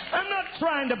 I'm not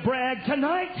trying to brag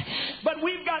tonight, but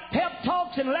we've got pep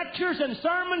talks and lectures and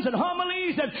sermons and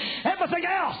homilies and everything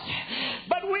else.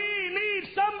 But we need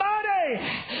somebody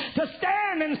to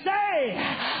stand and say,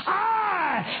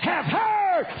 I have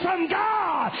heard from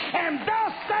God, and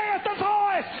thus saith the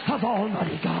voice of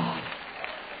Almighty God.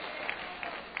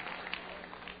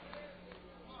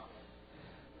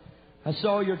 I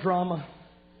saw your drama.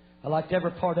 I liked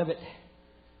every part of it.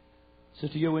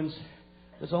 Sister Ewins,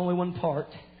 there's only one part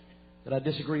that I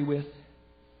disagree with,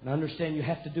 and I understand you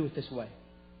have to do it this way.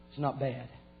 It's not bad.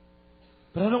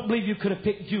 But I don't believe you could have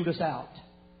picked Judas out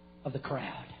of the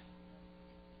crowd.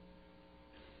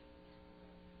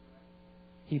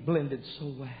 He blended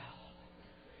so well.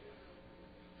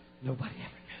 Nobody ever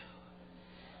knew.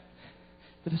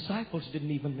 The disciples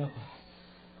didn't even know.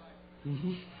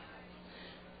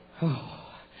 Oh.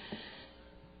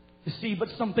 You see, but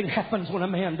something happens when a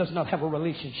man does not have a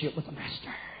relationship with the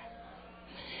Master.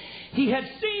 He had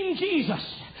seen Jesus,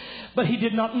 but he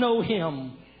did not know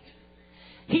Him.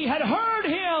 He had heard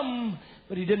Him,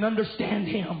 but he didn't understand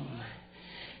Him.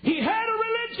 He had a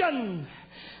religion,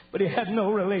 but he had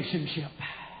no relationship.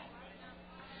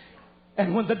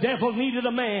 And when the devil needed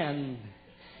a man,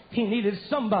 he needed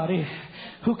somebody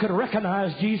who could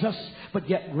recognize Jesus, but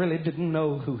yet really didn't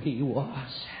know who He was.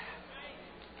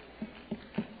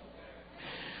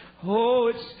 Oh,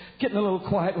 it's getting a little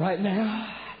quiet right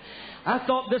now. I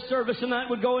thought this service tonight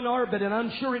would go in orbit, and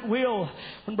I'm sure it will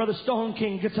when Brother Stone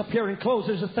King gets up here and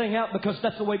closes the thing out, because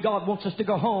that's the way God wants us to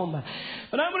go home.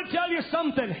 But I'm going to tell you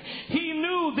something. He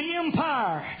knew the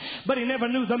empire, but he never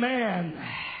knew the man.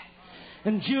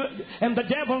 And the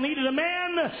devil needed a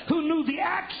man who knew the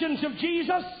actions of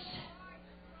Jesus,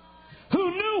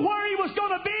 who knew where he was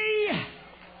going to be,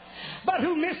 but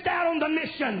who missed out on the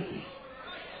mission.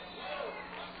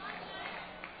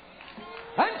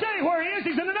 I can tell you where he is.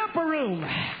 He's in an upper room.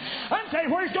 I can tell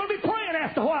you where he's going to be praying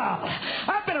after a while.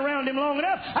 I've been around him long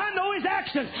enough. I know his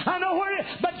actions. I know where he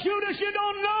is. But Judas, you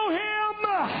don't know him.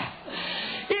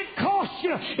 It costs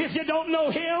you if you don't know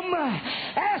him.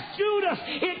 Ask Judas.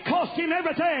 It cost him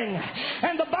everything.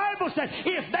 And the Bible said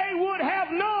if they would have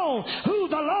known who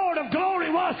the Lord of glory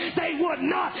was, they would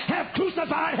not have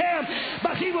crucified him.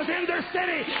 But he was in their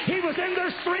city. He was in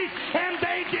their street, and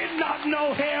they did not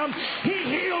know him. He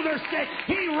healed their sick.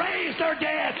 He raised their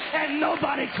dead, and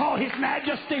nobody called His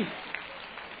majesty.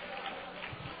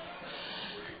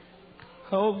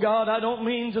 Oh God, I don't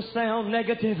mean to sound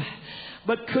negative,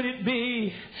 but could it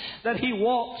be that He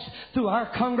walks through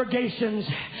our congregations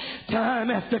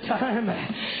time after time,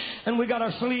 and we got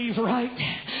our sleeves right,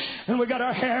 and we got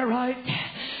our hair right,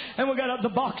 and we got the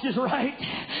boxes right,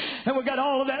 and we got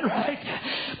all of that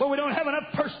right, but we don't have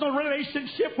enough personal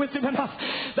relationship with Him enough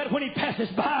that when He passes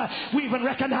by, we even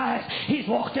recognize He's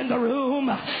walked in the room.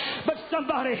 But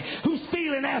somebody who's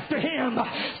feeling after Him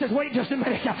says, wait just a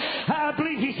minute, I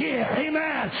believe He's here.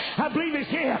 Amen. I believe He's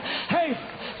here. Hey,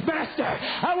 Master,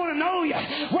 I want to know you.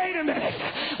 Wait a minute.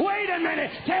 Wait a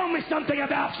minute. Tell me something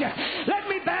about you. Let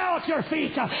me bow at your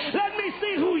feet. Let me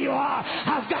see who you are.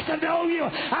 I've got to know you.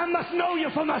 I must know you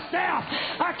for myself.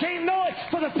 I can't know it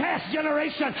for the past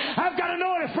generation. I've got to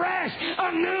know it afresh,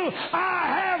 anew.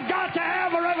 I have got to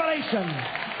have a revelation.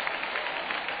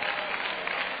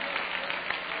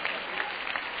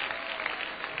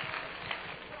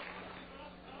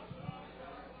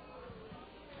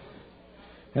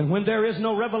 And when there is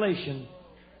no revelation,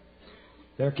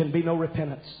 there can be no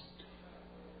repentance.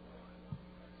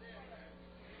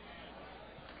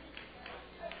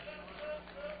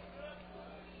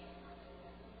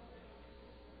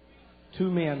 Two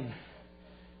men.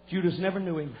 Judas never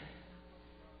knew him.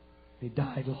 He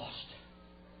died lost.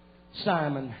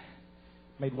 Simon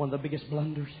made one of the biggest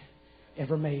blunders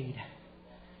ever made.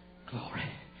 Glory.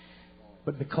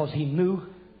 But because he knew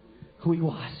who he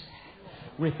was,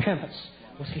 repentance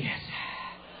was his.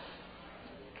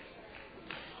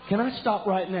 Can I stop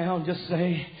right now and just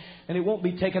say, and it won't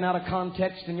be taken out of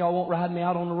context and y'all won't ride me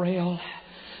out on the rail,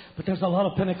 but there's a lot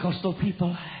of Pentecostal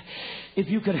people. If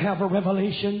you could have a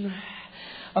revelation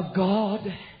of God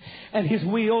and His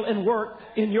will and work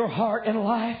in your heart and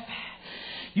life,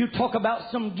 you talk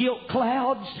about some guilt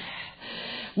clouds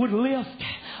would lift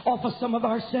off of some of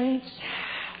our saints.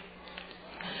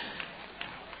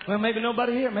 Well, maybe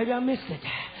nobody here. Maybe I missed it.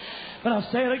 But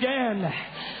I'll say it again.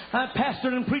 I've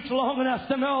pastored and preached long enough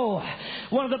to know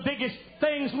one of the biggest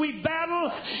things we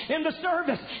battle in the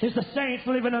service is the saints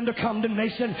living under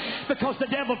condemnation, because the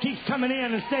devil keeps coming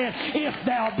in and saying, if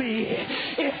thou be,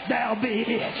 if thou be,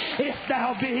 if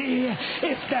thou be,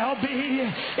 if thou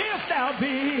be, if thou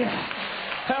be.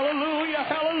 Hallelujah,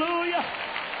 hallelujah.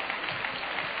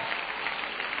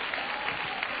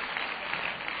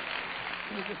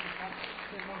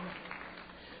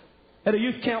 At a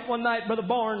youth camp one night, Brother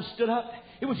Barnes stood up.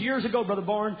 It was years ago, Brother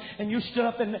Barnes, and you stood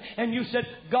up and you said,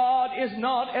 God is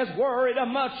not as worried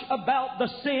much about the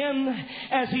sin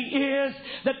as He is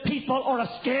that people are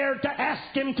scared to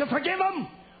ask Him to forgive them.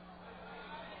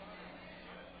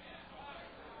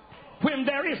 When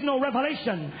there is no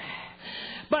revelation.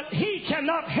 But He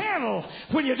cannot handle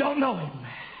when you don't know Him.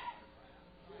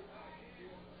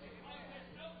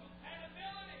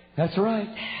 That's right.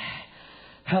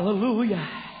 Hallelujah.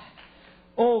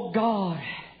 Oh God,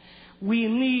 we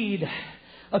need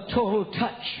a total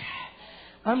touch.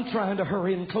 I'm trying to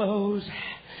hurry and close.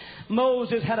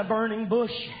 Moses had a burning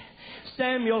bush.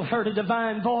 Samuel heard a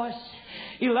divine voice.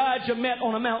 Elijah met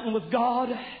on a mountain with God.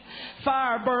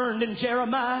 Fire burned in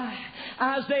Jeremiah.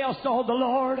 Isaiah saw the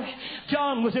Lord.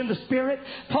 John was in the Spirit.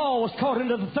 Paul was caught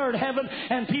into the third heaven.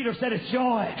 And Peter said, it's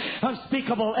joy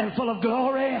unspeakable and full of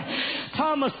glory.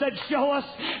 Thomas said, show us.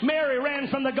 Mary ran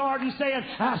from the garden saying,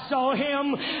 I saw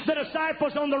him. The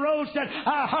disciples on the road said,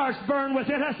 our hearts burn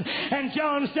within us. And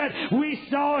John said, we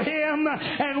saw him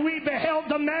and we beheld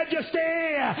the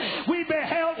majesty. We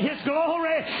beheld his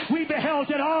glory. We beheld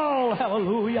it all.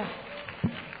 Hallelujah.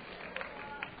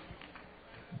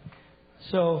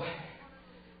 So,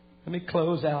 let me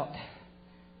close out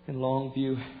in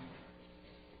Longview.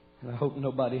 And I hope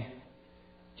nobody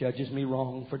judges me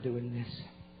wrong for doing this.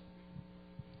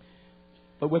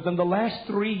 But within the last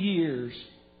 3 years,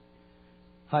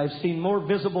 I've seen more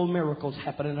visible miracles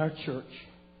happen in our church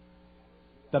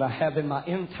than I have in my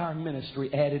entire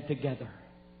ministry added together.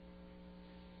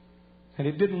 And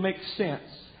it didn't make sense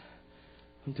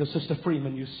until Sister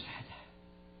Freeman, you said.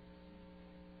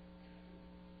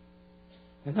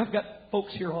 And I've got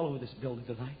folks here all over this building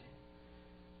tonight.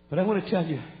 But I want to tell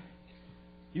you,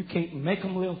 you can't make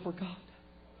them live for God.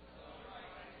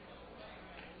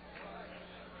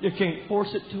 You can't force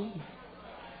it to them.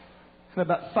 And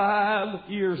about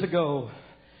 5 years ago,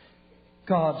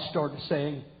 God started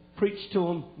saying, preach to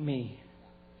them me.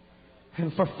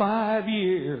 And for 5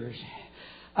 years,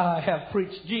 I have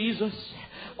preached Jesus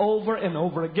over and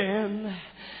over again.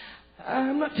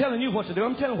 I'm not telling you what to do.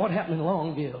 I'm telling you what happened in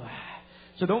Longview.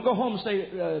 So don't go home and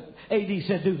say, A.D.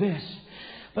 said do this.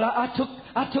 But I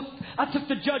took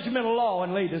the judgmental law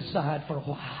and laid it aside for a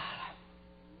while.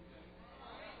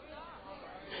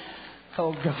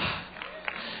 Oh, God.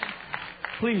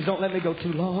 Please don't let me go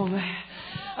too long.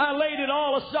 I laid it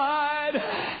all aside.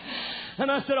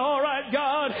 And I said, all right,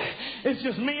 God, it's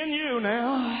just me and you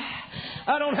now.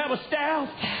 I don't have a staff.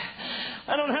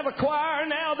 I don't have a choir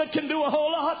now that can do a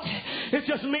whole lot. It's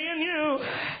just me and you.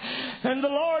 And the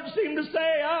Lord seemed to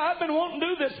say, I've been wanting to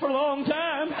do this for a long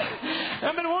time.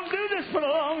 I've been wanting to do this for a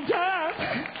long time.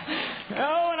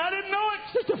 Oh, and I didn't know it,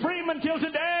 Sister Freeman, till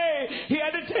today. He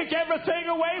had to take everything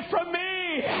away from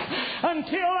me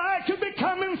until I could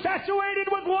become infatuated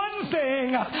with one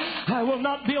thing. I will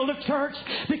not build a church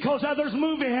because others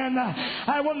move in.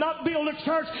 I will not build a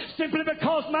church simply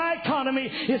because my economy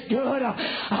is good.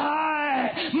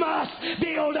 I must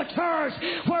build a church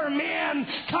where men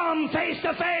come face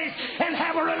to face and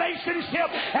have a relationship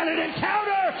and an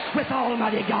encounter with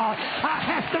Almighty God. I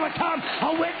have to become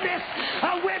a witness,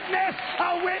 a witness,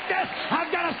 a witness.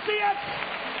 I've got to see it.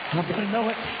 I've got to know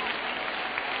it.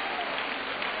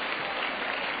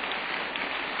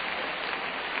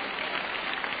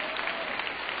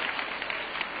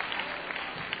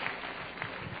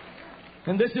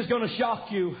 And this is going to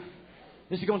shock you.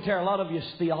 This is going to tear a lot of your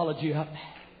theology up.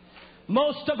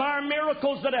 Most of our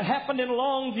miracles that have happened in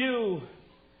Longview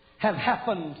have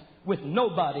happened with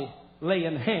nobody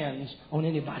laying hands on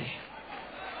anybody.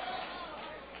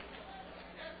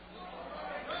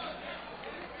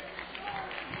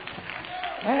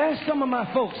 As some of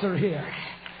my folks are here.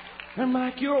 And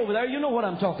Mike, you're over there. You know what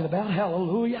I'm talking about.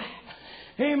 Hallelujah.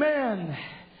 Amen.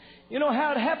 You know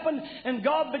how it happened? And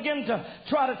God began to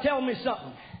try to tell me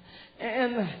something.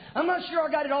 And I'm not sure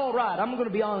I got it all right. I'm going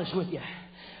to be honest with you.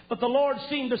 But the Lord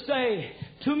seemed to say,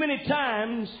 too many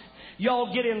times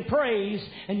y'all get in praise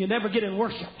and you never get in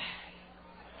worship.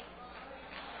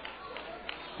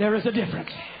 There is a difference.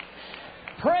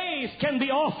 Praise can be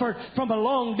offered from a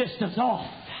long distance off.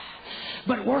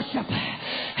 But worship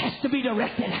has to be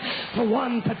directed to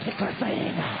one particular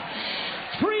thing.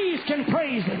 Trees can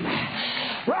praise Him.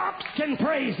 Rocks can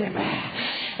praise Him.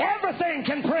 Everything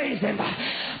can praise Him.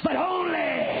 But only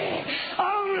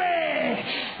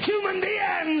human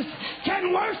beings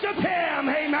can worship Him.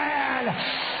 Amen.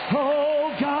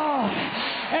 Oh, God.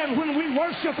 And when we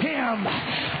worship Him,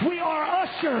 we are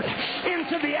ushered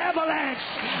into the avalanche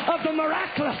of the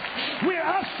miraculous. We're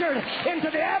ushered into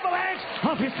the avalanche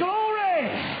of His glory.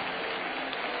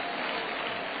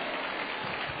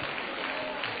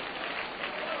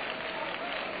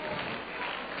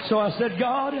 So I said,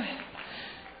 God,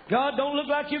 don't look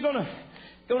like you're going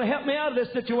to help me out of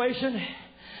this situation.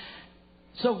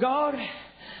 So God,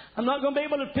 I'm not going to be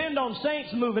able to depend on saints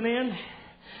moving in.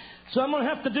 So I'm going to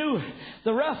have to do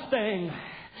the rough thing.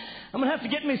 I'm going to have to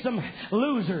get me some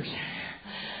losers.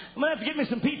 I'm going to have to get me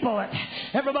some people that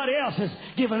everybody else has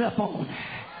given up on.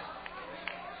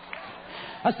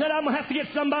 I said, I'm going to have to get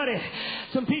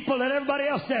some people that everybody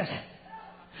else says,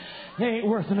 they ain't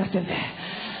worth nothing.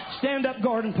 Stand-up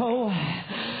garden pole.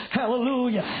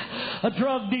 Hallelujah. A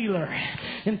drug dealer.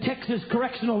 in Texas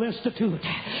Correctional Institute.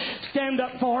 Stand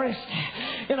up Forrest.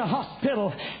 In a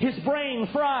hospital, his brain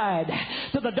fried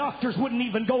so the doctors wouldn't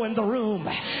even go in the room.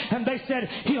 And they said,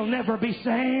 he'll never be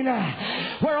sane.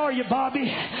 Where are you,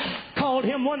 Bobby? Called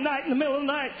him one night in the middle of the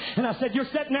night, and I said, you're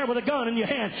sitting there with a gun in your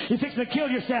hand. You're fixing to kill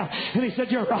yourself. And he said,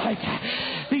 you're right.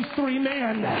 These 3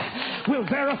 men will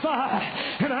verify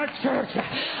in our church.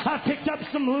 I picked up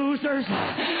some losers.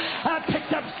 I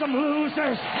picked up some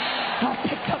losers. I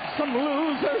picked up some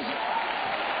losers.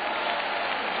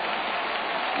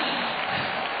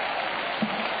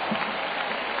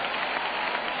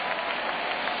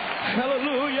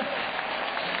 Hallelujah.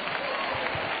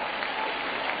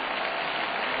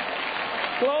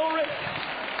 Glory.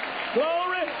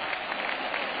 Glory.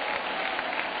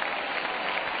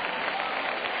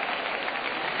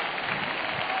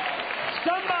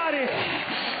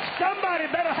 Somebody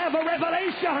better have a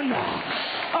revelation.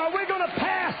 Or we're going to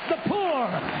pass the poor.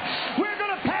 We're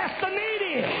going to pass the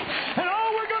needy. And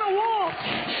all we're going to want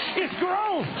is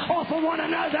growth off of one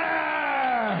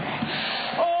another.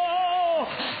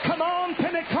 Come on,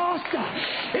 Pentecost.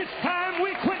 It's time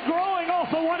we quit growing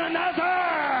off of one another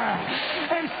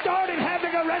and started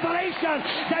having a revelation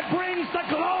that brings the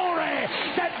glory,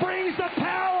 that brings the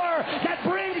power, that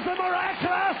brings the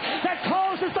miraculous, that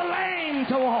causes the lame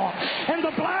to walk and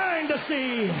the blind to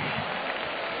see.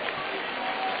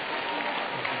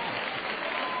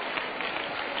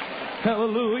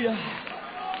 Hallelujah.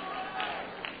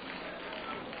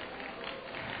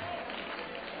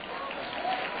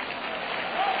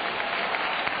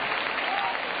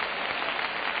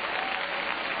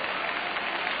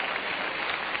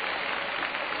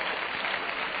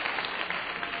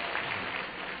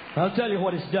 I'll tell you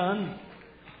what it's done.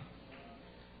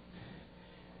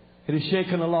 It has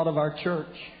shaken a lot of our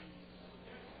church.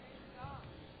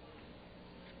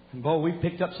 And boy, we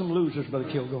picked up some losers, Brother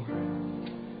Kilgore.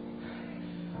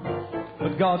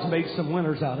 But God's made some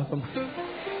winners out of them.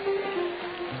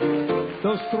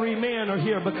 Those 3 men are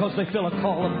here because they feel a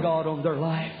call of God on their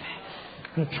life.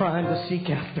 They're trying to seek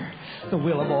after the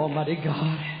will of Almighty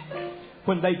God.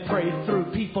 When they prayed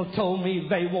through, people told me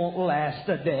they won't last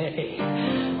a day.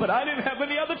 But I didn't have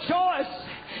any other choice.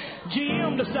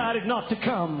 GM decided not to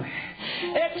come.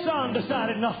 Exxon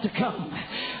decided not to come.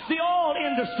 The oil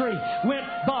industry went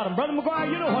bottom. Brother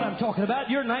McGuire, you know what I'm talking about.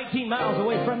 You're 19 miles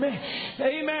away from me.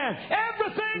 Amen.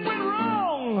 Everything went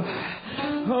wrong.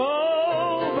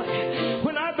 Oh, but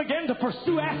when I began to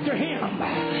pursue after Him,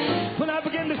 when I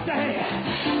began to say,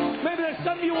 maybe there's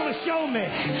something you want to show me.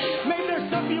 Maybe there's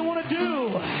something you want to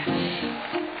do.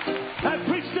 I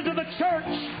preached it to the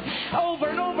church over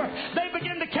and over. They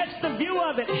began to catch the view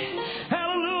of it.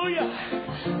 Hallelujah.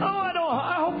 Oh,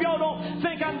 I hope y'all don't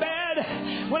think I'm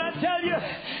bad when I tell you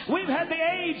we've had the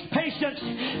AIDS patients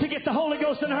to get the Holy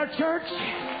Ghost in our church.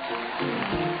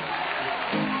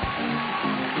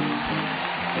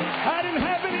 I didn't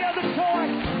have any other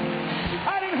choice.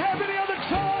 I didn't have any other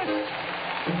choice.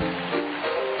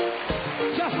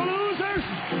 Just losers.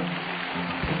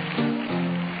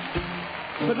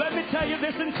 But let me tell you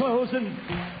this in closing.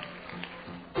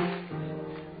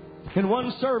 In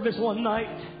one service one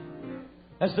night,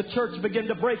 as the church began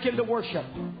to break into worship,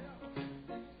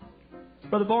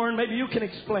 Brother Bourne, maybe you can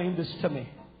explain this to me.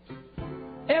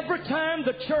 Every time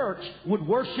the church would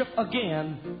worship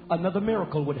again, another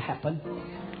miracle would happen.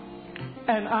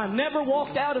 And I never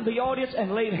walked out of the audience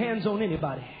and laid hands on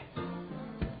anybody.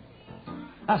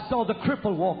 I saw the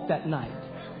cripple walk that night.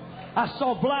 I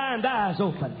saw blind eyes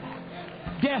open.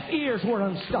 Deaf ears were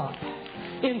unstopped.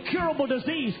 Incurable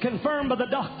disease confirmed by the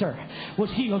doctor was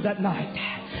healed that night.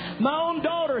 My own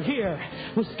daughter here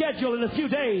was scheduled in a few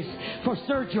days for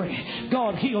surgery.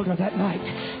 God healed her that night,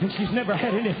 and she's never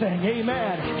had anything.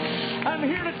 Amen. I'm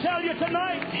here to tell you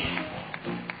tonight,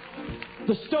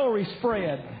 the story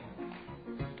spread.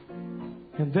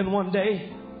 And then one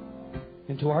day,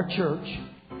 into our church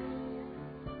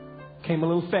came a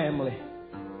little family.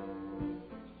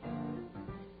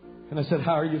 And I said,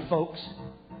 how are you folks?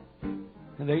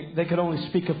 And they could only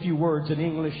speak a few words in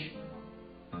English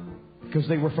because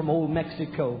they were from old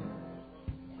Mexico.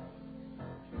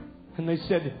 And they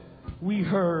said, we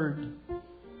heard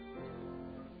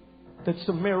that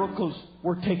some miracles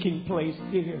were taking place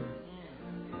here.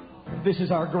 This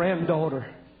is our granddaughter.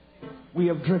 We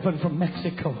have driven from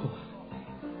Mexico.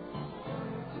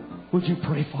 Would you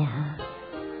pray for her?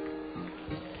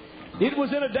 It was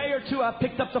in a day or two I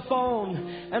picked up the phone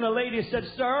and a lady said,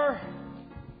 sir,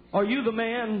 are you the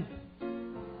man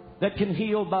that can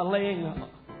heal by laying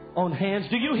on hands?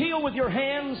 Do you heal with your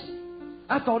hands?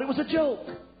 I thought it was a joke.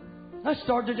 I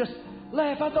started to just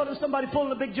laugh. I thought it was somebody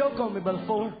pulling a big joke on me, Brother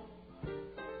Fuller.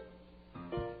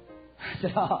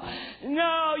 said, oh,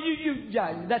 no,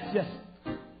 yeah, that's just...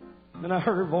 And I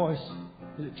heard her voice,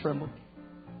 and it trembled.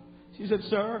 She said,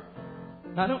 sir,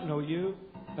 I don't know you.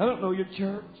 I don't know your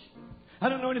church. I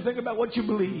don't know anything about what you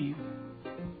believe.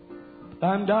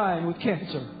 I'm dying with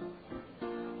cancer.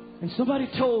 And somebody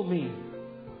told me.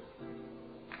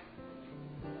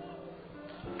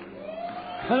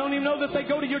 I don't even know that they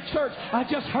go to your church. I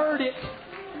just heard it.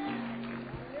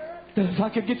 That if I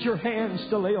could get your hands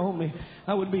to lay on me,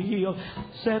 I would be healed.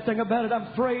 Sad thing about it,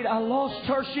 I'm afraid I lost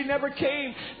her. She never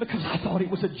came because I thought it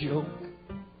was a joke.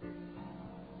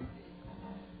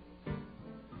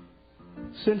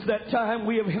 Since that time,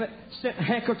 we have sent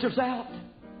handkerchiefs out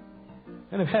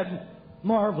and have had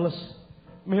marvelous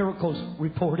miracles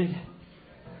reported.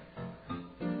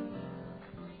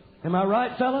 Am I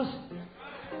right, fellas?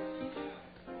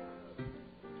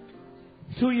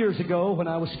 2 years ago, when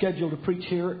I was scheduled to preach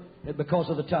here because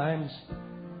of the times,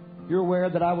 you're aware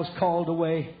that I was called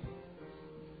away.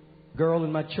 Girl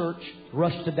in my church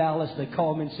rushed to Dallas. They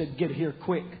called me and said, get here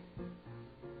quick.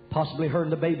 Possibly her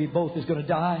and the baby both is going to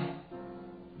die.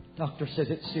 Doctor says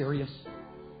it's serious.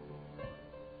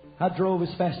 I drove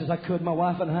as fast as I could, my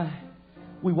wife and I.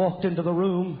 We walked into the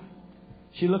room.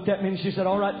 She looked at me and she said,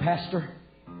 all right, Pastor,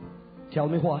 tell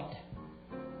me what.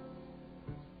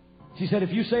 She said,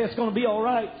 if you say it's going to be all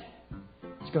right,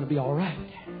 it's going to be all right.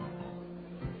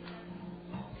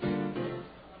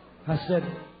 I said,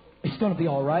 it's going to be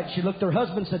all right. She looked at her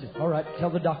husband and said, all right,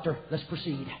 tell the doctor, let's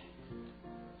proceed.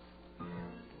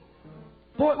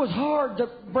 Boy, it was hard to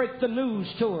break the news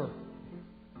to her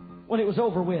when it was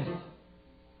over with.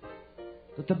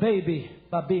 That the baby,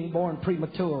 by being born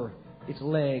premature, its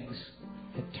legs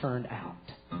had turned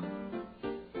out.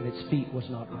 And its feet was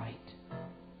not right.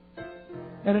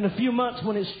 And in a few months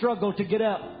when it struggled to get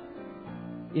up,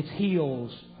 its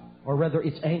heels, or rather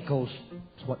its ankles,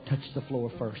 is what touched the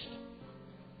floor first.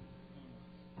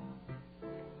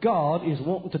 God is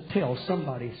wanting to tell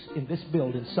somebody in this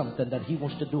building something that He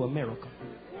wants to do a miracle.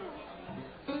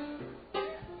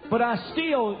 But I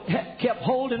still kept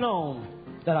holding on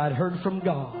that I'd heard from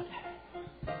God.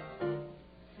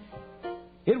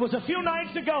 It was a few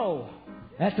nights ago,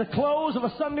 at the close of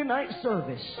a Sunday night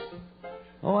service.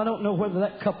 Oh, I don't know whether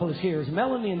that couple is here. Is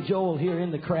Melanie and Joel here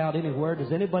in the crowd anywhere?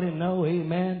 Does anybody know?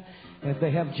 Amen. And if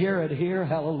they have Jared here,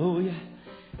 hallelujah.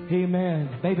 Amen.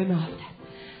 Maybe not.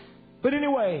 But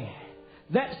anyway,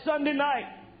 that Sunday night,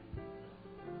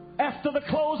 after the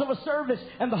close of a service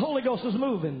and the Holy Ghost was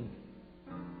moving,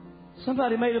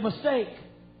 somebody made a mistake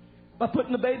by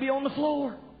putting the baby on the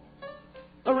floor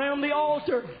around the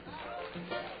altar.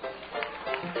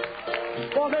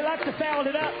 Boy, they like to foul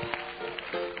it up,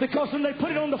 because when they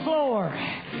put it on the floor,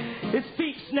 its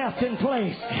feet snapped in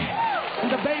place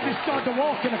and the baby started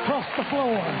walking across the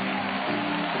floor.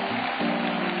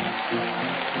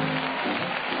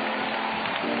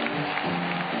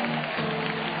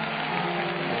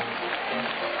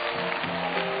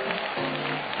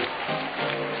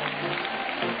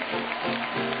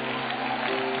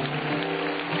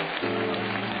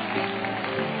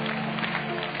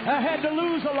 I had to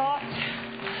lose a lot.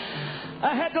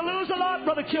 I had to lose a lot,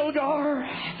 Brother Kilgore.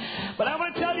 But I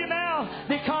want to tell you now,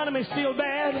 the economy's still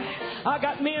bad. I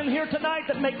got men here tonight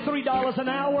that make $3 an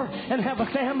hour and have a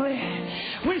family.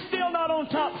 We're still not on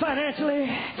top financially.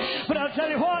 But I'll tell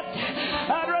you what,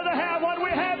 I'd rather have what we're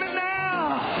having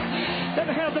now than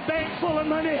have the bank full of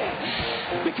money.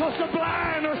 Because the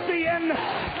blind are seeing.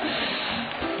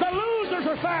 The losers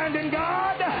are finding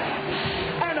God.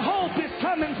 And hope is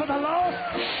coming for the lost.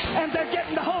 And they're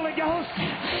getting the Holy Ghost.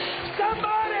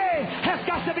 Somebody has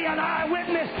got to be an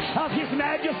eyewitness of His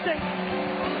majesty.